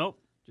or? Nope.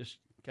 Just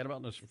kind of out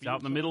in the It's out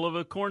in the middle of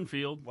a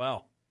cornfield.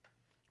 Wow.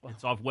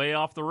 It's way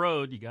off the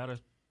road. You got to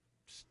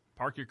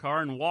park your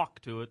car and walk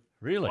to it.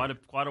 Really?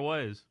 Quite a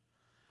ways.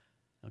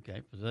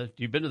 Okay.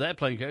 You've been to that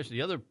plane crash.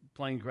 The other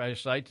plane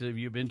crash site that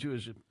you've been to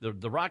is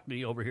the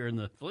Rockney over here in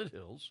the Flint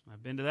Hills.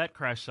 I've been to that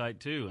crash site,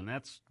 too, and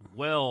that's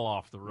well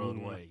off the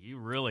roadway. You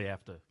really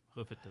have to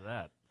hoof it to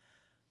that.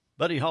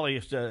 Buddy Holly,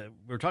 we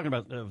were talking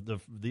about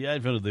the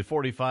advent of the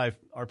 45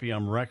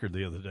 RPM record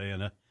the other day,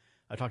 and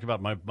I talked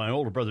about my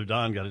older brother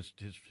Don got his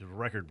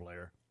record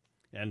player,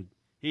 and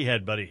he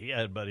had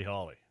Buddy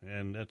Holly,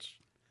 and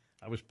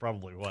I was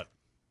probably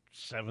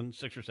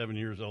 6 or 7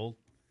 years old,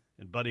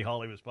 and Buddy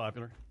Holly was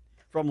popular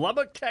from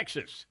Lubbock,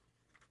 Texas.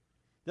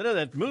 You know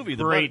that movie?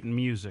 Great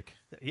music.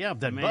 Yeah,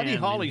 that Man, Buddy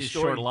Holly in his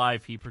story. short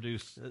life, he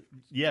produced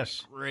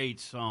yes,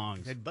 great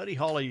songs. That Buddy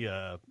Holly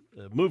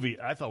movie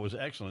I thought was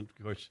excellent.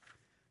 Of course,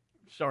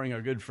 starring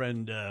our good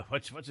friend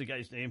what's the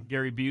guy's name?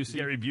 Gary Busey.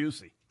 Gary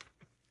Busey.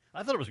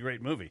 I thought it was a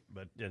great movie,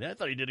 but I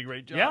thought he did a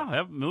great job. Yeah,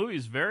 that movie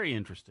is very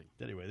interesting.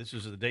 Anyway, this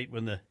is the date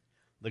when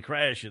the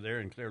crash there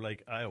in Clear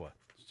Lake, Iowa.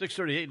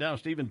 6:38 now.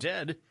 Steve and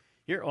Ted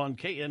here on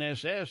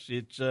KNSS.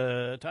 It's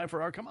time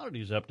for our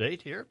commodities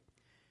update here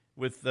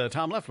with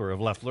Tom Leffler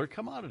of Leffler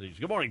Commodities.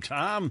 Good morning,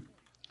 Tom.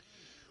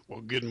 Well,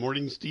 good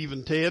morning, Steve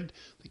and Ted.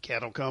 The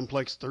cattle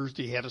complex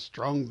Thursday had a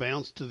strong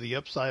bounce to the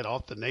upside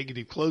off the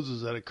negative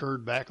closes that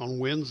occurred back on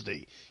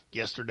Wednesday.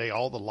 Yesterday,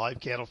 all the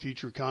live cattle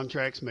future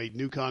contracts made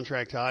new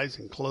contract highs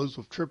and closed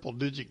with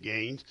triple-digit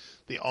gains.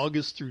 The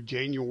August through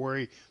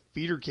January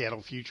feeder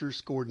cattle futures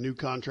scored new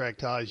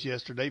contract highs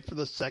yesterday for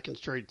the second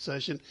straight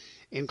session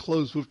and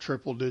closed with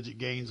triple-digit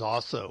gains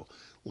also.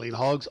 Lean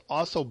hogs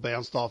also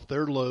bounced off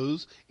their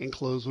lows and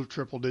closed with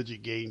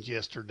triple-digit gains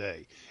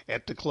yesterday.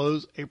 At the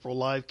close, April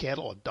live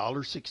cattle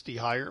 $1.60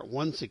 higher at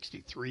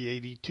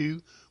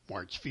 $163.82.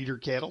 March feeder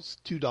cattle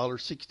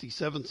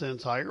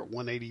 $2.67 higher at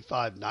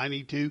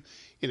 $185.92.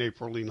 And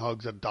April lean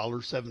hogs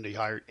 $1.70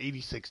 higher at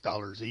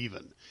 $86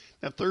 even.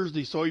 Now,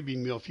 Thursday,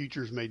 soybean meal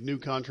futures made new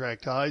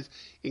contract highs,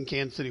 and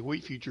Kansas City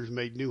wheat futures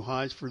made new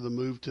highs for the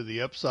move to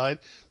the upside.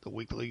 The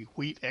weekly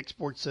wheat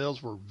export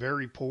sales were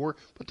very poor,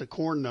 but the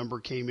corn number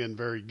came in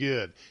very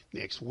good.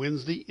 Next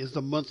Wednesday is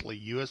the monthly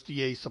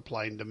USDA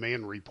supply and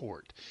demand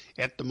report.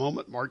 At the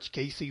moment, March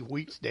KC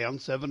wheat's down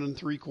 7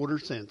 3/4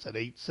 cents at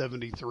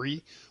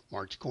 $8.73.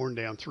 March corn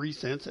down 3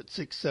 cents at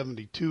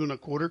 $6.72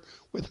 1/4,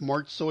 with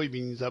March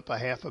soybeans up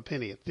 1/2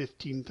 penny at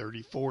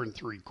 $15.34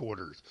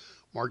 3/4.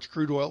 March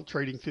crude oil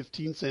trading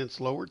 15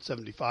 cents lower at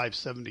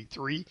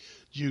 $75.73.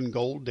 June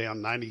gold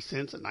down 90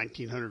 cents at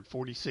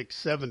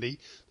 $1,946.70.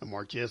 The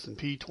March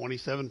S&P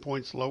 27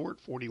 points lower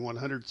at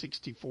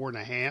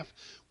 4,164.5.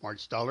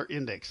 March dollar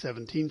index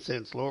 17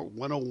 cents lower at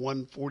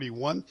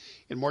 101.41.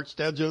 In March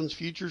Dow Jones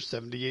futures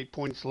 78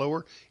 points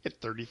lower at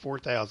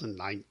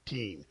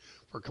 34,019.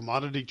 For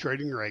commodity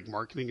trading or ag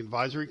marketing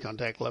advisory,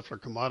 contact Leffler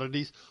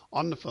Commodities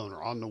on the phone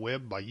or on the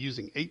web by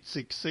using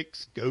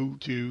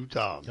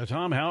 866-GO-TO-TOM. Now,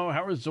 Tom,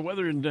 how is the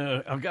weather in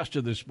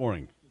Augusta this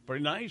morning?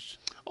 Pretty nice?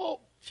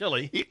 Oh,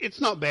 chilly. It's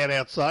not bad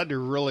outside. There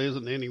really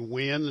isn't any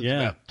wind. It's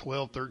Yeah. about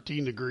 12,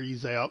 13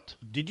 degrees out.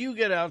 Did you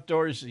get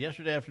outdoors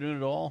yesterday afternoon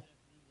at all?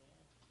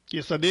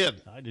 Yes, I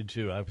did. I did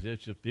too.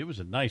 It was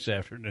a nice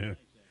afternoon.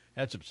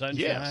 Had some sunshine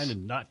Yes.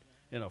 and not,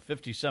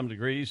 50-some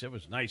degrees. It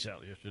was nice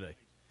out yesterday.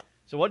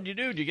 So what did you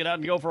do? Did you get out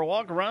and go for a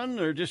walk, run,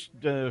 or just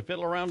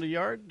fiddle around the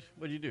yard?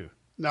 What did you do?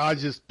 No, I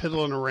was just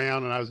piddling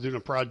around, and I was doing a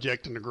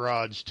project in the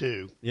garage,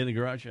 too. In the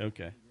garage?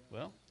 Okay.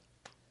 Well,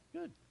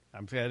 good.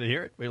 I'm glad to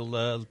hear it. I'm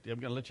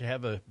going to let you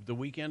have the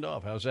weekend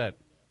off. How's that?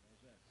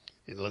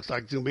 It looks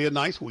like it's going to be a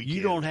nice weekend.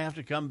 You don't have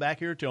to come back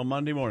here till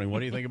Monday morning. What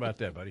do you think about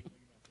that, buddy?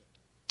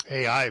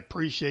 Hey, I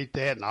appreciate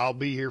that, and I'll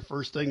be here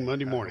first thing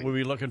Monday morning. We'll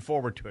be looking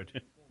forward to it.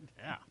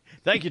 Yeah.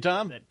 Thank you,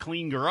 Tom. That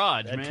clean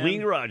garage, That man.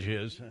 clean garage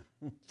is.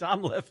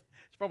 Tom Left.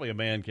 It's probably a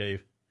man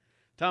cave.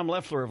 Tom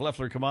Leffler of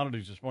Leffler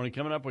Commodities this morning.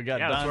 Coming up, we got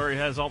That's Don. where he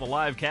has all the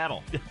live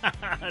cattle.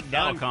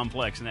 Cattle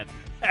complex in that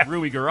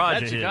roomy garage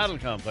That's of the his. cattle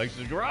complex.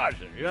 The garage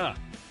there, yeah.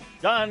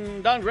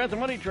 Don Grant, the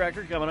money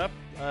tracker, coming up.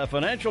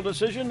 Financial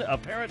decision a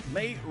parent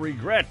may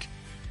regret.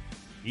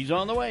 He's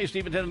on the way.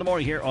 Steve at 10 in the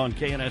morning here on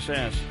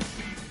KNSS.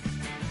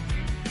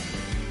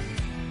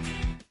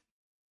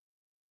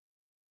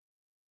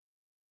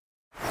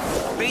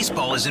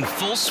 Baseball is in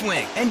full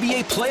swing.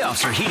 NBA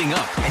playoffs are heating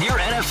up, and your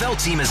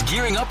NFL team is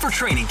gearing up for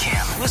training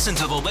camp. Listen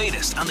to the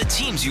latest on the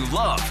teams you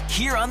love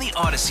here on the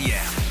Odyssey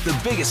app. The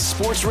biggest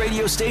sports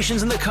radio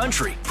stations in the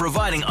country,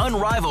 providing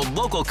unrivaled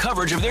local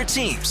coverage of their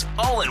teams,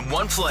 all in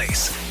one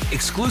place.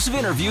 Exclusive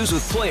interviews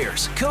with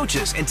players,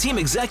 coaches, and team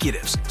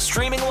executives,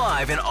 streaming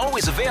live and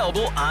always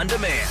available on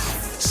demand.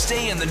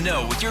 Stay in the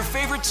know with your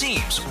favorite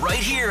teams right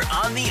here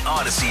on the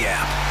Odyssey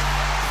app.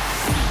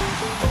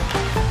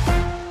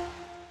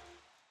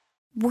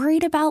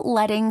 Worried about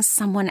letting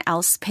someone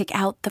else pick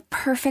out the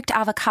perfect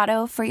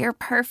avocado for your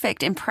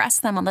perfect impress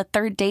them on the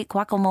third date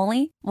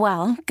guacamole?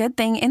 Well, good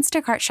thing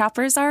Instacart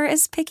shoppers are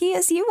as picky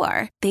as you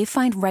are. They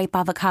find ripe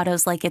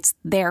avocados like it's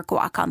their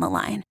guac on the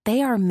line.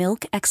 They are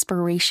milk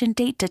expiration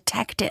date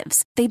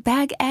detectives. They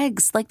bag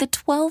eggs like the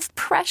 12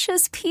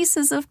 precious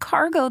pieces of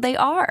cargo they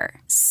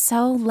are.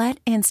 So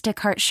let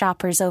Instacart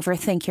shoppers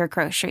overthink your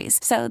groceries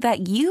so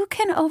that you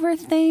can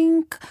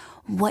overthink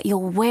what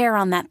you'll wear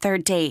on that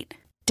third date.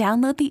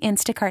 Download the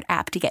Instacart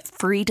app to get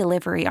free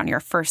delivery on your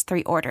first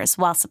 3 orders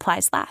while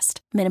supplies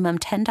last. Minimum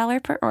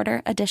 $10 per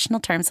order. Additional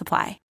terms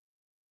apply.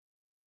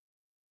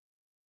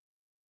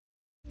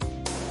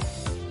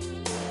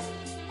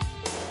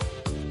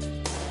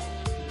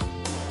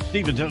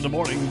 Steve 10 in the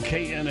morning,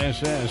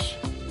 KNSS.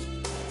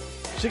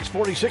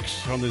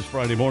 6:46 on this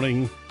Friday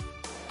morning.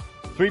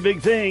 3 big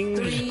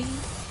things.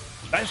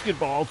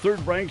 Basketball,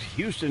 third-ranked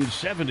Houston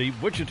 70,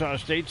 Wichita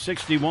State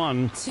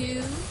 61.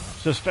 2,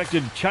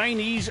 Suspected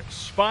Chinese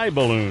spy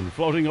balloon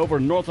floating over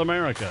North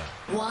America.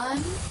 1.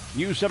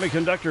 New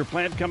semiconductor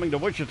plant coming to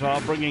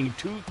Wichita, bringing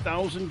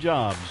 2,000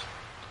 jobs.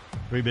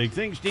 3 big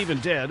things, Steve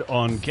and Ted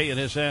on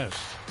KNSS.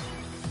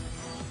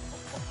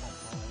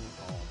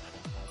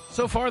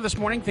 So far this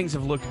morning, things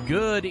have looked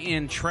good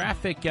in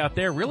traffic out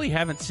there. Really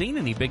haven't seen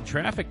any big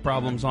traffic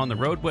problems on the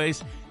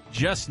roadways.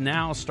 Just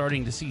now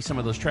starting to see some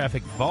of those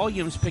traffic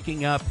volumes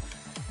picking up.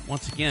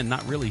 Once again,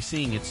 not really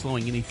seeing it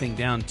slowing anything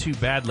down too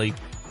badly.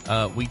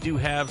 We do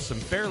have some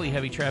fairly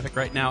heavy traffic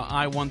right now.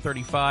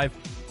 I-135,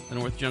 the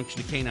North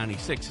Junction to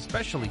K-96,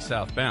 especially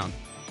southbound.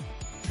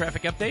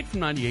 Traffic update from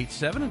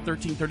 98.7 and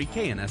 1330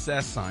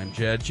 KNSS. I'm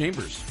Jed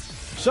Chambers.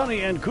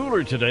 Sunny and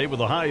cooler today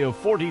with a high of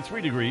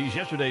 43 degrees.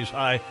 Yesterday's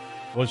high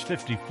was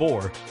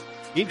 54.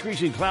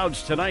 Increasing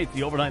clouds tonight,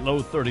 the overnight low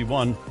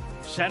 31.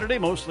 Saturday,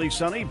 mostly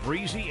sunny,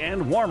 breezy,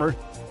 and warmer.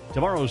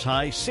 Tomorrow's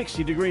high,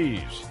 60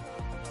 degrees.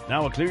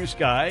 Now a clear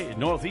sky,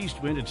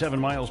 northeast wind at 7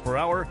 miles per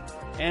hour,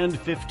 and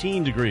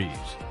 15 degrees.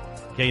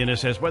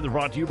 KNSS weather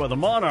brought to you by the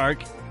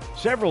Monarch,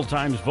 several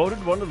times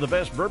voted one of the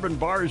best bourbon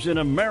bars in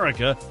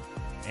America,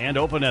 and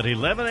open at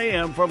 11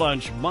 a.m. for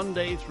lunch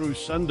Monday through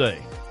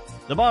Sunday.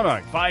 The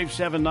Monarch,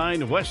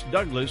 579 West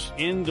Douglas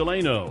in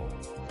Delano.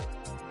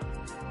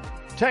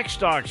 Tech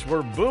stocks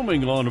were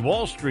booming on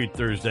Wall Street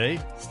Thursday.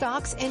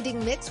 Stocks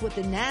ending mixed with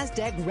the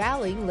NASDAQ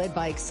rallying led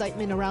by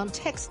excitement around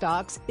tech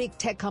stocks. Big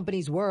tech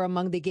companies were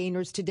among the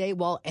gainers today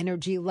while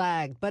energy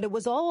lagged. But it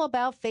was all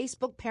about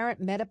Facebook parent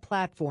Meta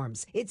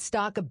Platforms. Its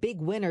stock a big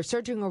winner,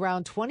 surging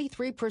around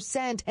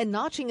 23% and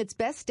notching its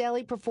best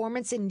daily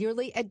performance in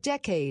nearly a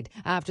decade.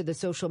 After the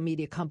social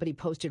media company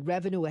posted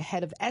revenue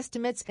ahead of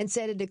estimates and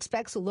said it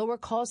expects lower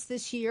costs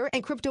this year,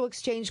 and crypto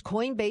exchange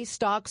Coinbase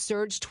stock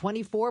surged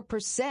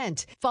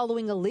 24%.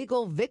 Following a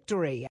legal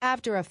victory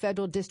after a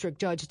federal district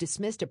judge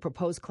dismissed a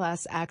proposed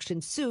class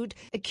action suit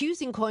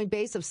accusing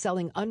Coinbase of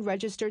selling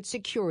unregistered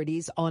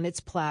securities on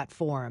its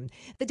platform.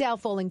 The Dow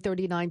falling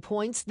 39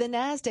 points, the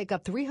Nasdaq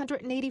up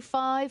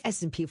 385,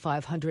 S&P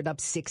 500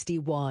 up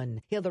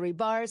 61. Hillary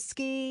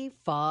Barsky,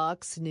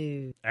 Fox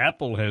News.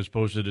 Apple has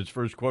posted its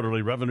first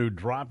quarterly revenue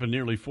drop in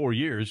nearly 4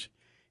 years.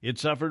 It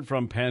suffered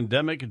from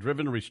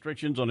pandemic-driven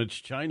restrictions on its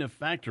China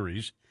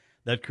factories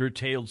that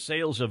curtailed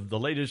sales of the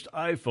latest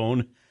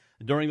iPhone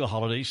during the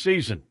holiday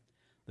season.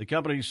 The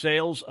company's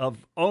sales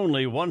of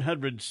only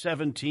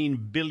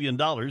 $117 billion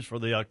for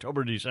the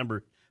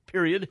October-December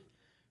period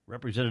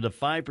represented a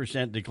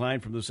 5% decline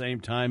from the same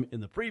time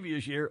in the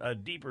previous year, a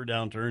deeper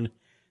downturn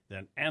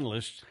than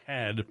analysts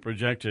had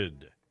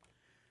projected.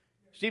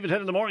 Stephen,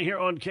 10 in the morning here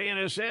on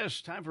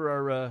KNSS. Time for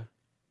our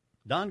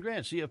Don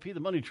Grant, CFP, the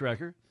Money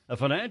Tracker. A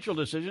financial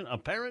decision a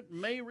parent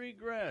may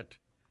regret.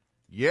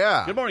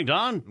 Yeah. Good morning,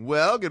 Don.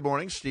 Well, good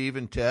morning, Steve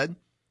and Ted.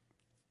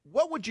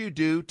 What would you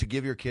do to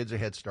give your kids a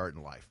head start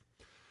in life?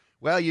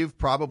 Well, you've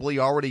probably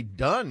already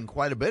done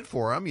quite a bit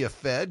for them. You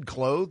fed,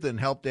 clothed, and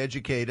helped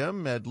educate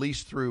them, at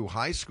least through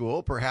high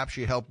school. Perhaps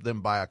you helped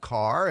them buy a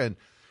car. And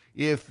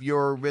if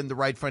you're in the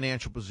right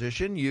financial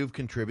position, you've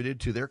contributed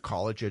to their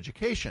college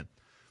education.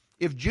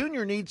 If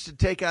Junior needs to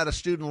take out a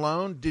student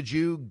loan, did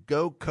you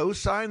go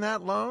co-sign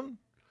that loan?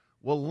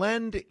 Well,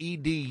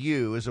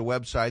 Lend.edu is a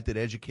website that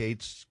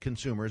educates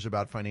consumers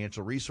about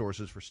financial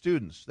resources for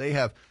students. They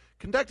have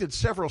conducted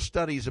several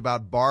studies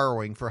about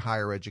borrowing for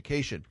higher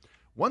education.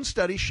 One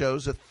study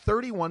shows that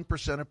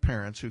 31% of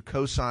parents who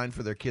co-signed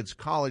for their kids'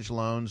 college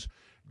loans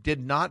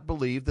did not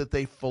believe that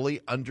they fully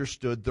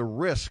understood the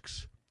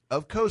risks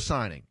of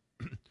co-signing.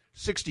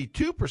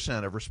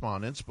 62% of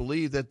respondents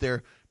believe that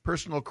their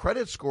personal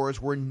credit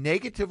scores were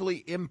negatively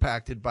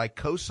impacted by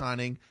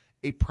co-signing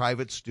a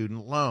private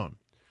student loan.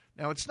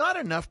 Now, it's not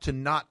enough to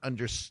not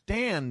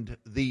understand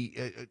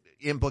the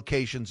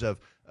implications of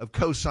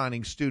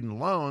co-signing student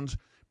loans,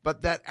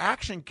 but that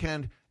action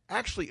can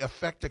actually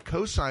affect a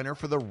co-signer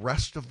for the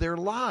rest of their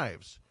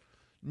lives.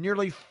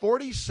 Nearly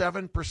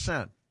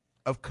 47%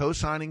 of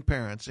co-signing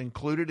parents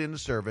included in the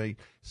survey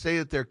say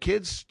that their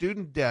kids'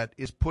 student debt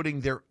is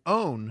putting their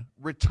own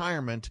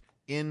retirement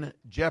in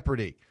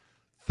jeopardy.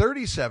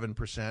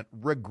 37%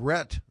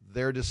 regret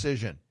their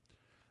decision.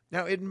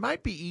 Now, it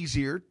might be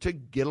easier to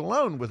get a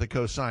loan with a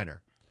cosigner,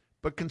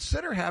 but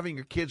consider having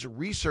your kids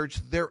research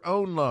their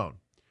own loan.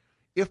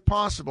 If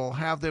possible,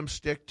 have them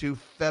stick to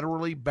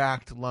federally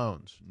backed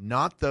loans,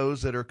 not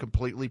those that are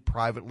completely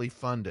privately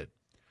funded.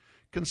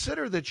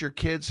 Consider that your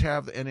kids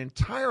have an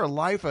entire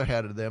life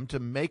ahead of them to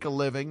make a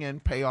living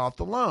and pay off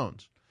the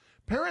loans.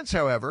 Parents,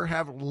 however,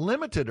 have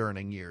limited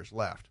earning years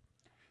left.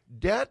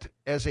 Debt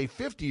as a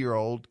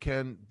 50-year-old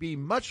can be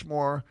much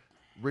more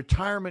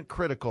retirement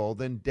critical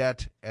than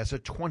debt as a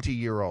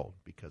 20-year-old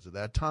because of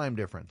that time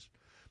difference.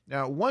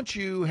 Now, once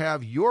you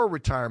have your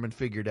retirement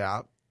figured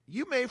out,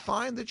 you may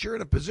find that you're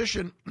in a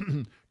position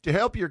to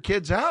help your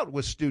kids out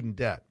with student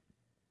debt.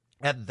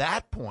 At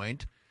that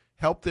point,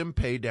 help them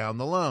pay down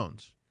the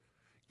loans.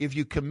 If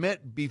you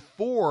commit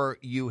before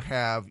you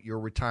have your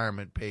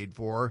retirement paid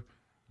for,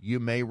 you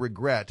may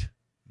regret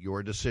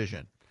your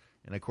decision.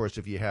 And, of course,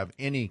 if you have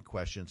any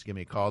questions, give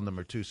me a call,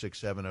 number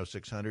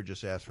 267-0600.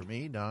 Just ask for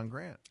me, Don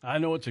Grant. I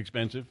know it's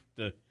expensive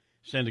to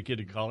send a kid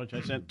to college.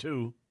 I sent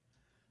two.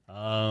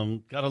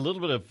 Got a little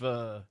bit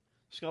of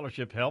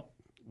scholarship help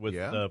with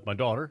my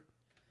daughter.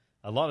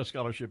 A lot of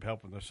scholarship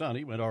help with my son.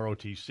 He went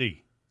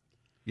ROTC.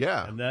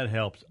 Yeah. And that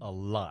helps a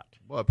lot.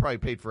 Well, it probably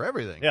paid for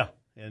everything. Yeah.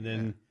 And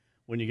then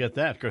when you get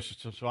that, because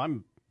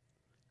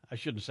I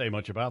shouldn't say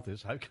much about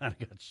this. I kind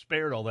of got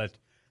spared all that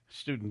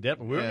student debt,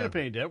 but we're going to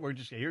pay debt. We're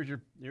just here's your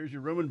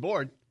room and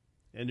board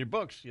and your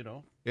books, you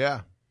know.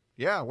 Yeah.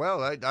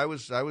 Well, I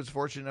was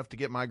fortunate enough to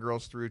get my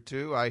girls through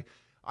too. I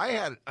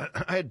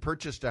had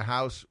purchased a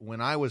house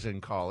when I was in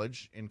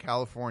college in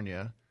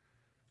California,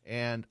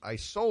 and I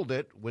sold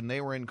it when they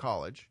were in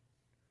college,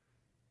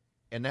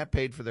 and that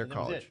paid for their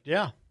college.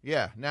 Yeah.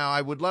 Now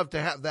I would love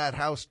to have that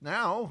house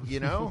now, you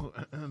know,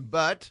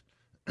 but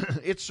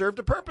it served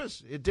a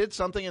purpose. It did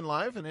something in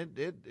life, and it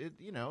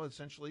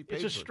essentially paid.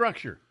 It's a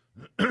structure.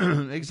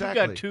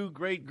 Exactly. You've got two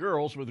great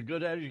girls with a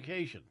good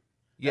education.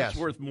 Yes.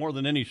 That's worth more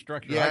than any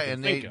structure. Yeah, I can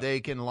and think of.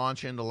 they can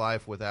launch into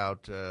life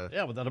without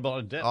without a lot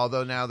of debt.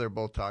 Although now they're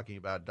both talking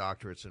about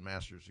doctorates and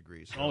master's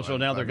degrees. So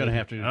now they're going to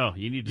have to. Oh,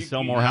 you need to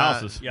sell more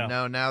houses. Yeah.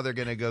 No, now they're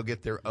going to go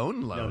get their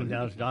own loan.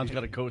 Now Don's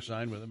got to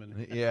co-sign with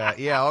them.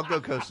 Yeah, I'll go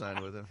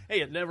co-sign with him.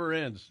 Hey, it never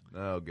ends.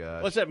 Oh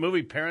God. What's that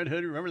movie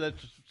Parenthood? Remember that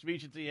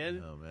speech at the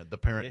end? Oh man, The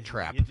Parent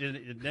Trap.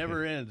 It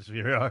never ends.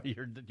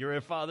 You're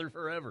a father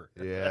forever.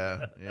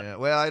 Yeah.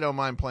 Well, I don't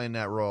mind playing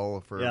that role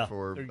for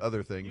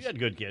other things. You got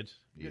good kids.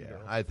 Good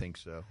girls. I think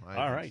so.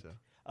 All right.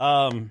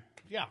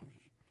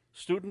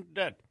 Student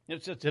debt.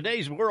 It's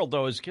today's world,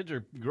 though, as kids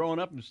are growing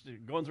up and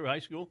going through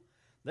high school,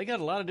 they got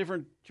a lot of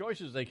different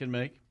choices they can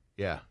make.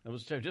 Yeah. I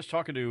was just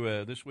talking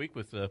to this week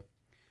with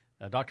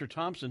Dr.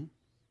 Thompson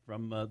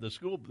from the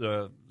school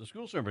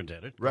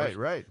superintendent.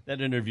 Right.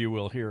 That interview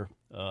we'll hear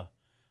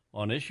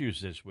on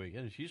issues this week.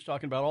 And she's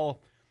talking about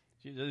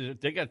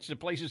they got some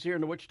places here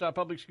in the Wichita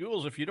Public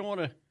Schools. If you don't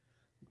want to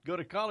go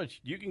to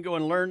college, you can go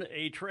and learn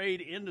a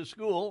trade in the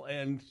school.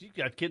 And you've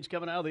got kids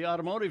coming out of the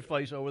automotive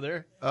place over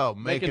there. Oh,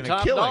 making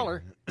top a killing.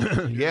 dollar.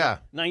 Yeah.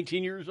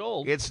 19 years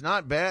old. It's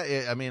not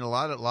bad. I mean, a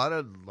lot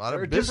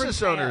of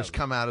business owners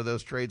come out of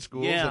those trade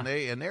schools,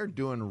 and they're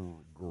doing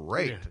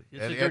great.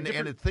 Yeah.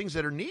 And it's things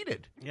that are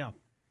needed. Yeah.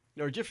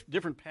 There are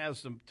different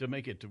paths to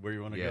make it to where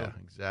you want to go. Yeah,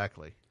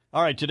 exactly.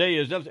 All right, today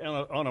is,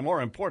 on a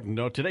more important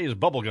note, today is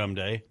Bubblegum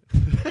Day.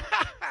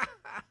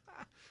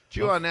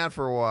 Chew on that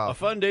for a while. A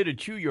fun day to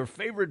chew your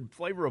favorite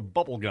flavor of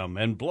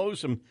bubblegum and blow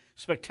some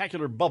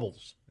spectacular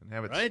bubbles. And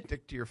have it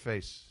stick to your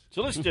face.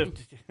 So listen to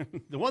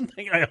the one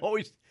thing I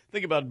always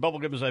think about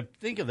bubblegum is I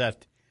think of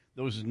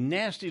those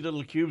nasty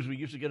little cubes we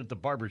used to get at the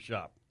barber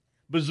shop.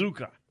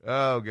 Bazooka.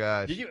 Oh,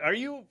 gosh. Are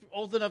you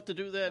old enough to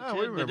do that? Oh,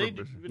 we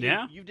remember.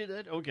 Yeah. You did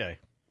that? Okay.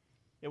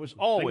 It was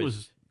always. It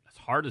was as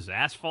hard as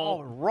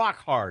asphalt. Oh, rock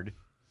hard.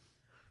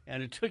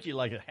 And it took you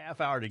like a half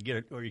hour to get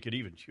it, or you could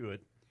even chew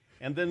it.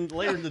 And then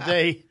later in the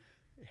day,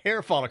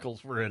 hair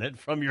follicles were in it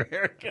from your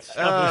haircut.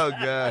 Oh,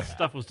 God.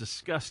 Stuff was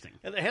disgusting.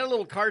 And they had a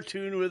little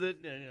cartoon with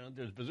it.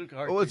 There's Bazooka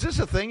cartoon. Well, is this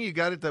a thing you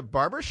got at the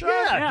barber shop?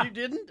 Yeah, you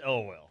didn't?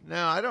 Oh, well.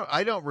 No,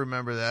 I don't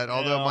remember that,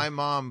 although my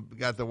mom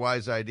got the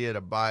wise idea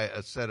to buy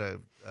a set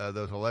of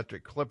those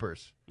electric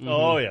clippers. Mm-hmm.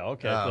 Oh, yeah,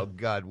 okay. Oh,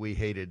 God, we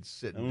hated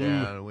sitting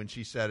down. When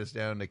she sat us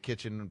down in the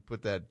kitchen and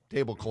put that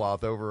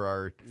tablecloth over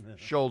our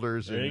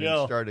shoulders and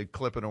started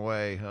clipping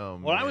away. Oh,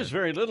 when I was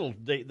very little,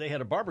 they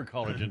had a barber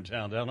college in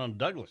town down on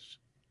Douglas.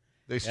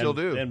 They still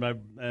do. And my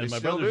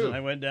brothers and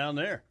I went down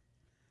there.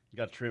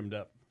 Got trimmed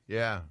up.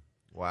 Yeah.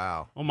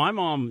 Wow. Well, my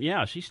mom,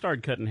 she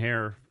started cutting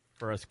hair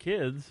for us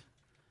kids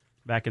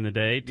back in the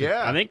day.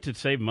 I think to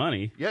save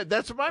money. Yeah,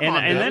 that's what my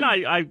mom did. And then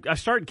I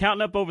started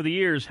counting up over the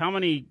years how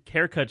many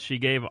haircuts she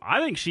gave. I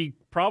think she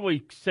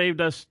probably saved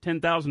us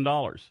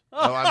 $10,000.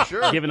 Oh, I'm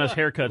sure. Giving us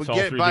haircuts all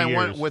through the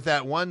years. With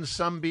that one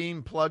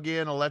Sunbeam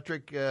plug-in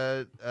electric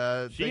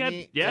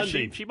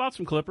thingy. She bought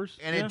some clippers.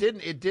 And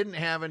it didn't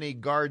have any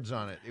guards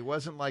on it. It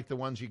wasn't like the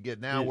ones you get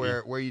now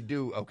where you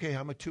do, okay,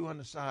 I'm a 2 on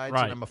the sides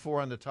and I'm a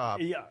 4 on the top.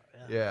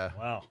 Yeah.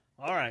 Wow.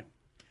 All right.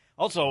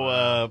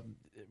 Also,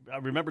 I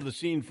remember the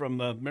scene from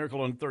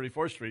Miracle on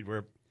 34th Street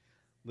where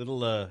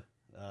little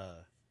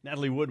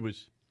Natalie Wood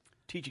was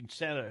teaching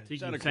Santa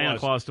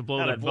Claus to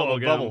blow that bubble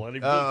gum. And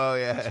he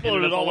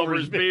exploded it all over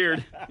his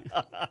beard.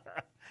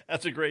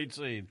 That's a great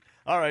scene.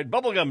 All right,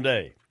 Bubblegum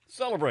Day.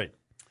 Celebrate.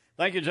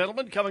 Thank you,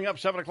 gentlemen. Coming up,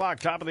 7 o'clock,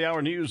 top of the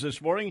hour news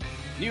this morning.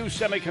 New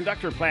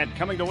semiconductor plant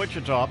coming to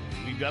Wichita.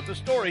 We've got the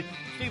story.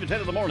 Steve at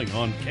 10 in the morning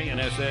on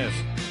KNSS.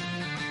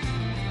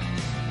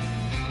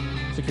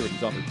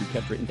 Securities offered through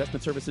Kestra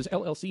Investment Services,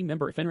 LLC,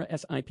 member FINRA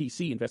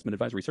SIPC. Investment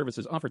advisory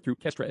services offered through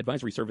Kestra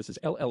Advisory Services,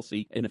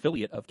 LLC, an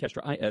affiliate of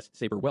Kestra IS.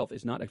 Saber Wealth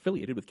is not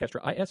affiliated with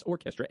Kestra IS or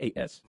Kestra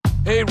AS.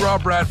 Hey,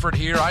 Rob Bradford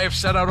here. I have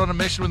set out on a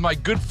mission with my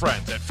good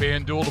friends at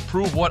FanDuel to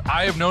prove what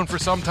I have known for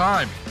some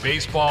time.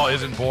 Baseball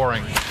isn't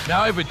boring.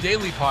 Now I have a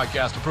daily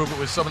podcast to prove it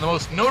with some of the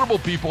most notable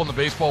people in the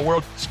baseball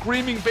world,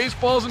 screaming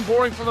baseball isn't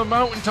boring from the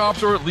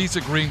mountaintops, or at least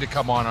agreeing to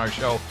come on our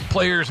show.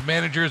 Players,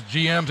 managers,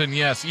 GMs, and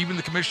yes, even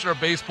the commissioner of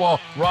baseball,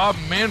 Rob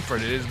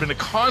Manfred. It has been a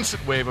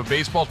constant wave of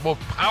baseball's most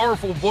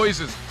powerful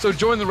voices. So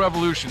join the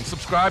revolution.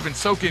 Subscribe and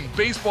soak in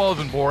Baseball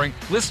Isn't Boring.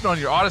 Listen on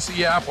your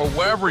Odyssey app or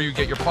wherever you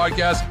get your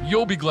podcasts.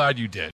 You'll be glad you did.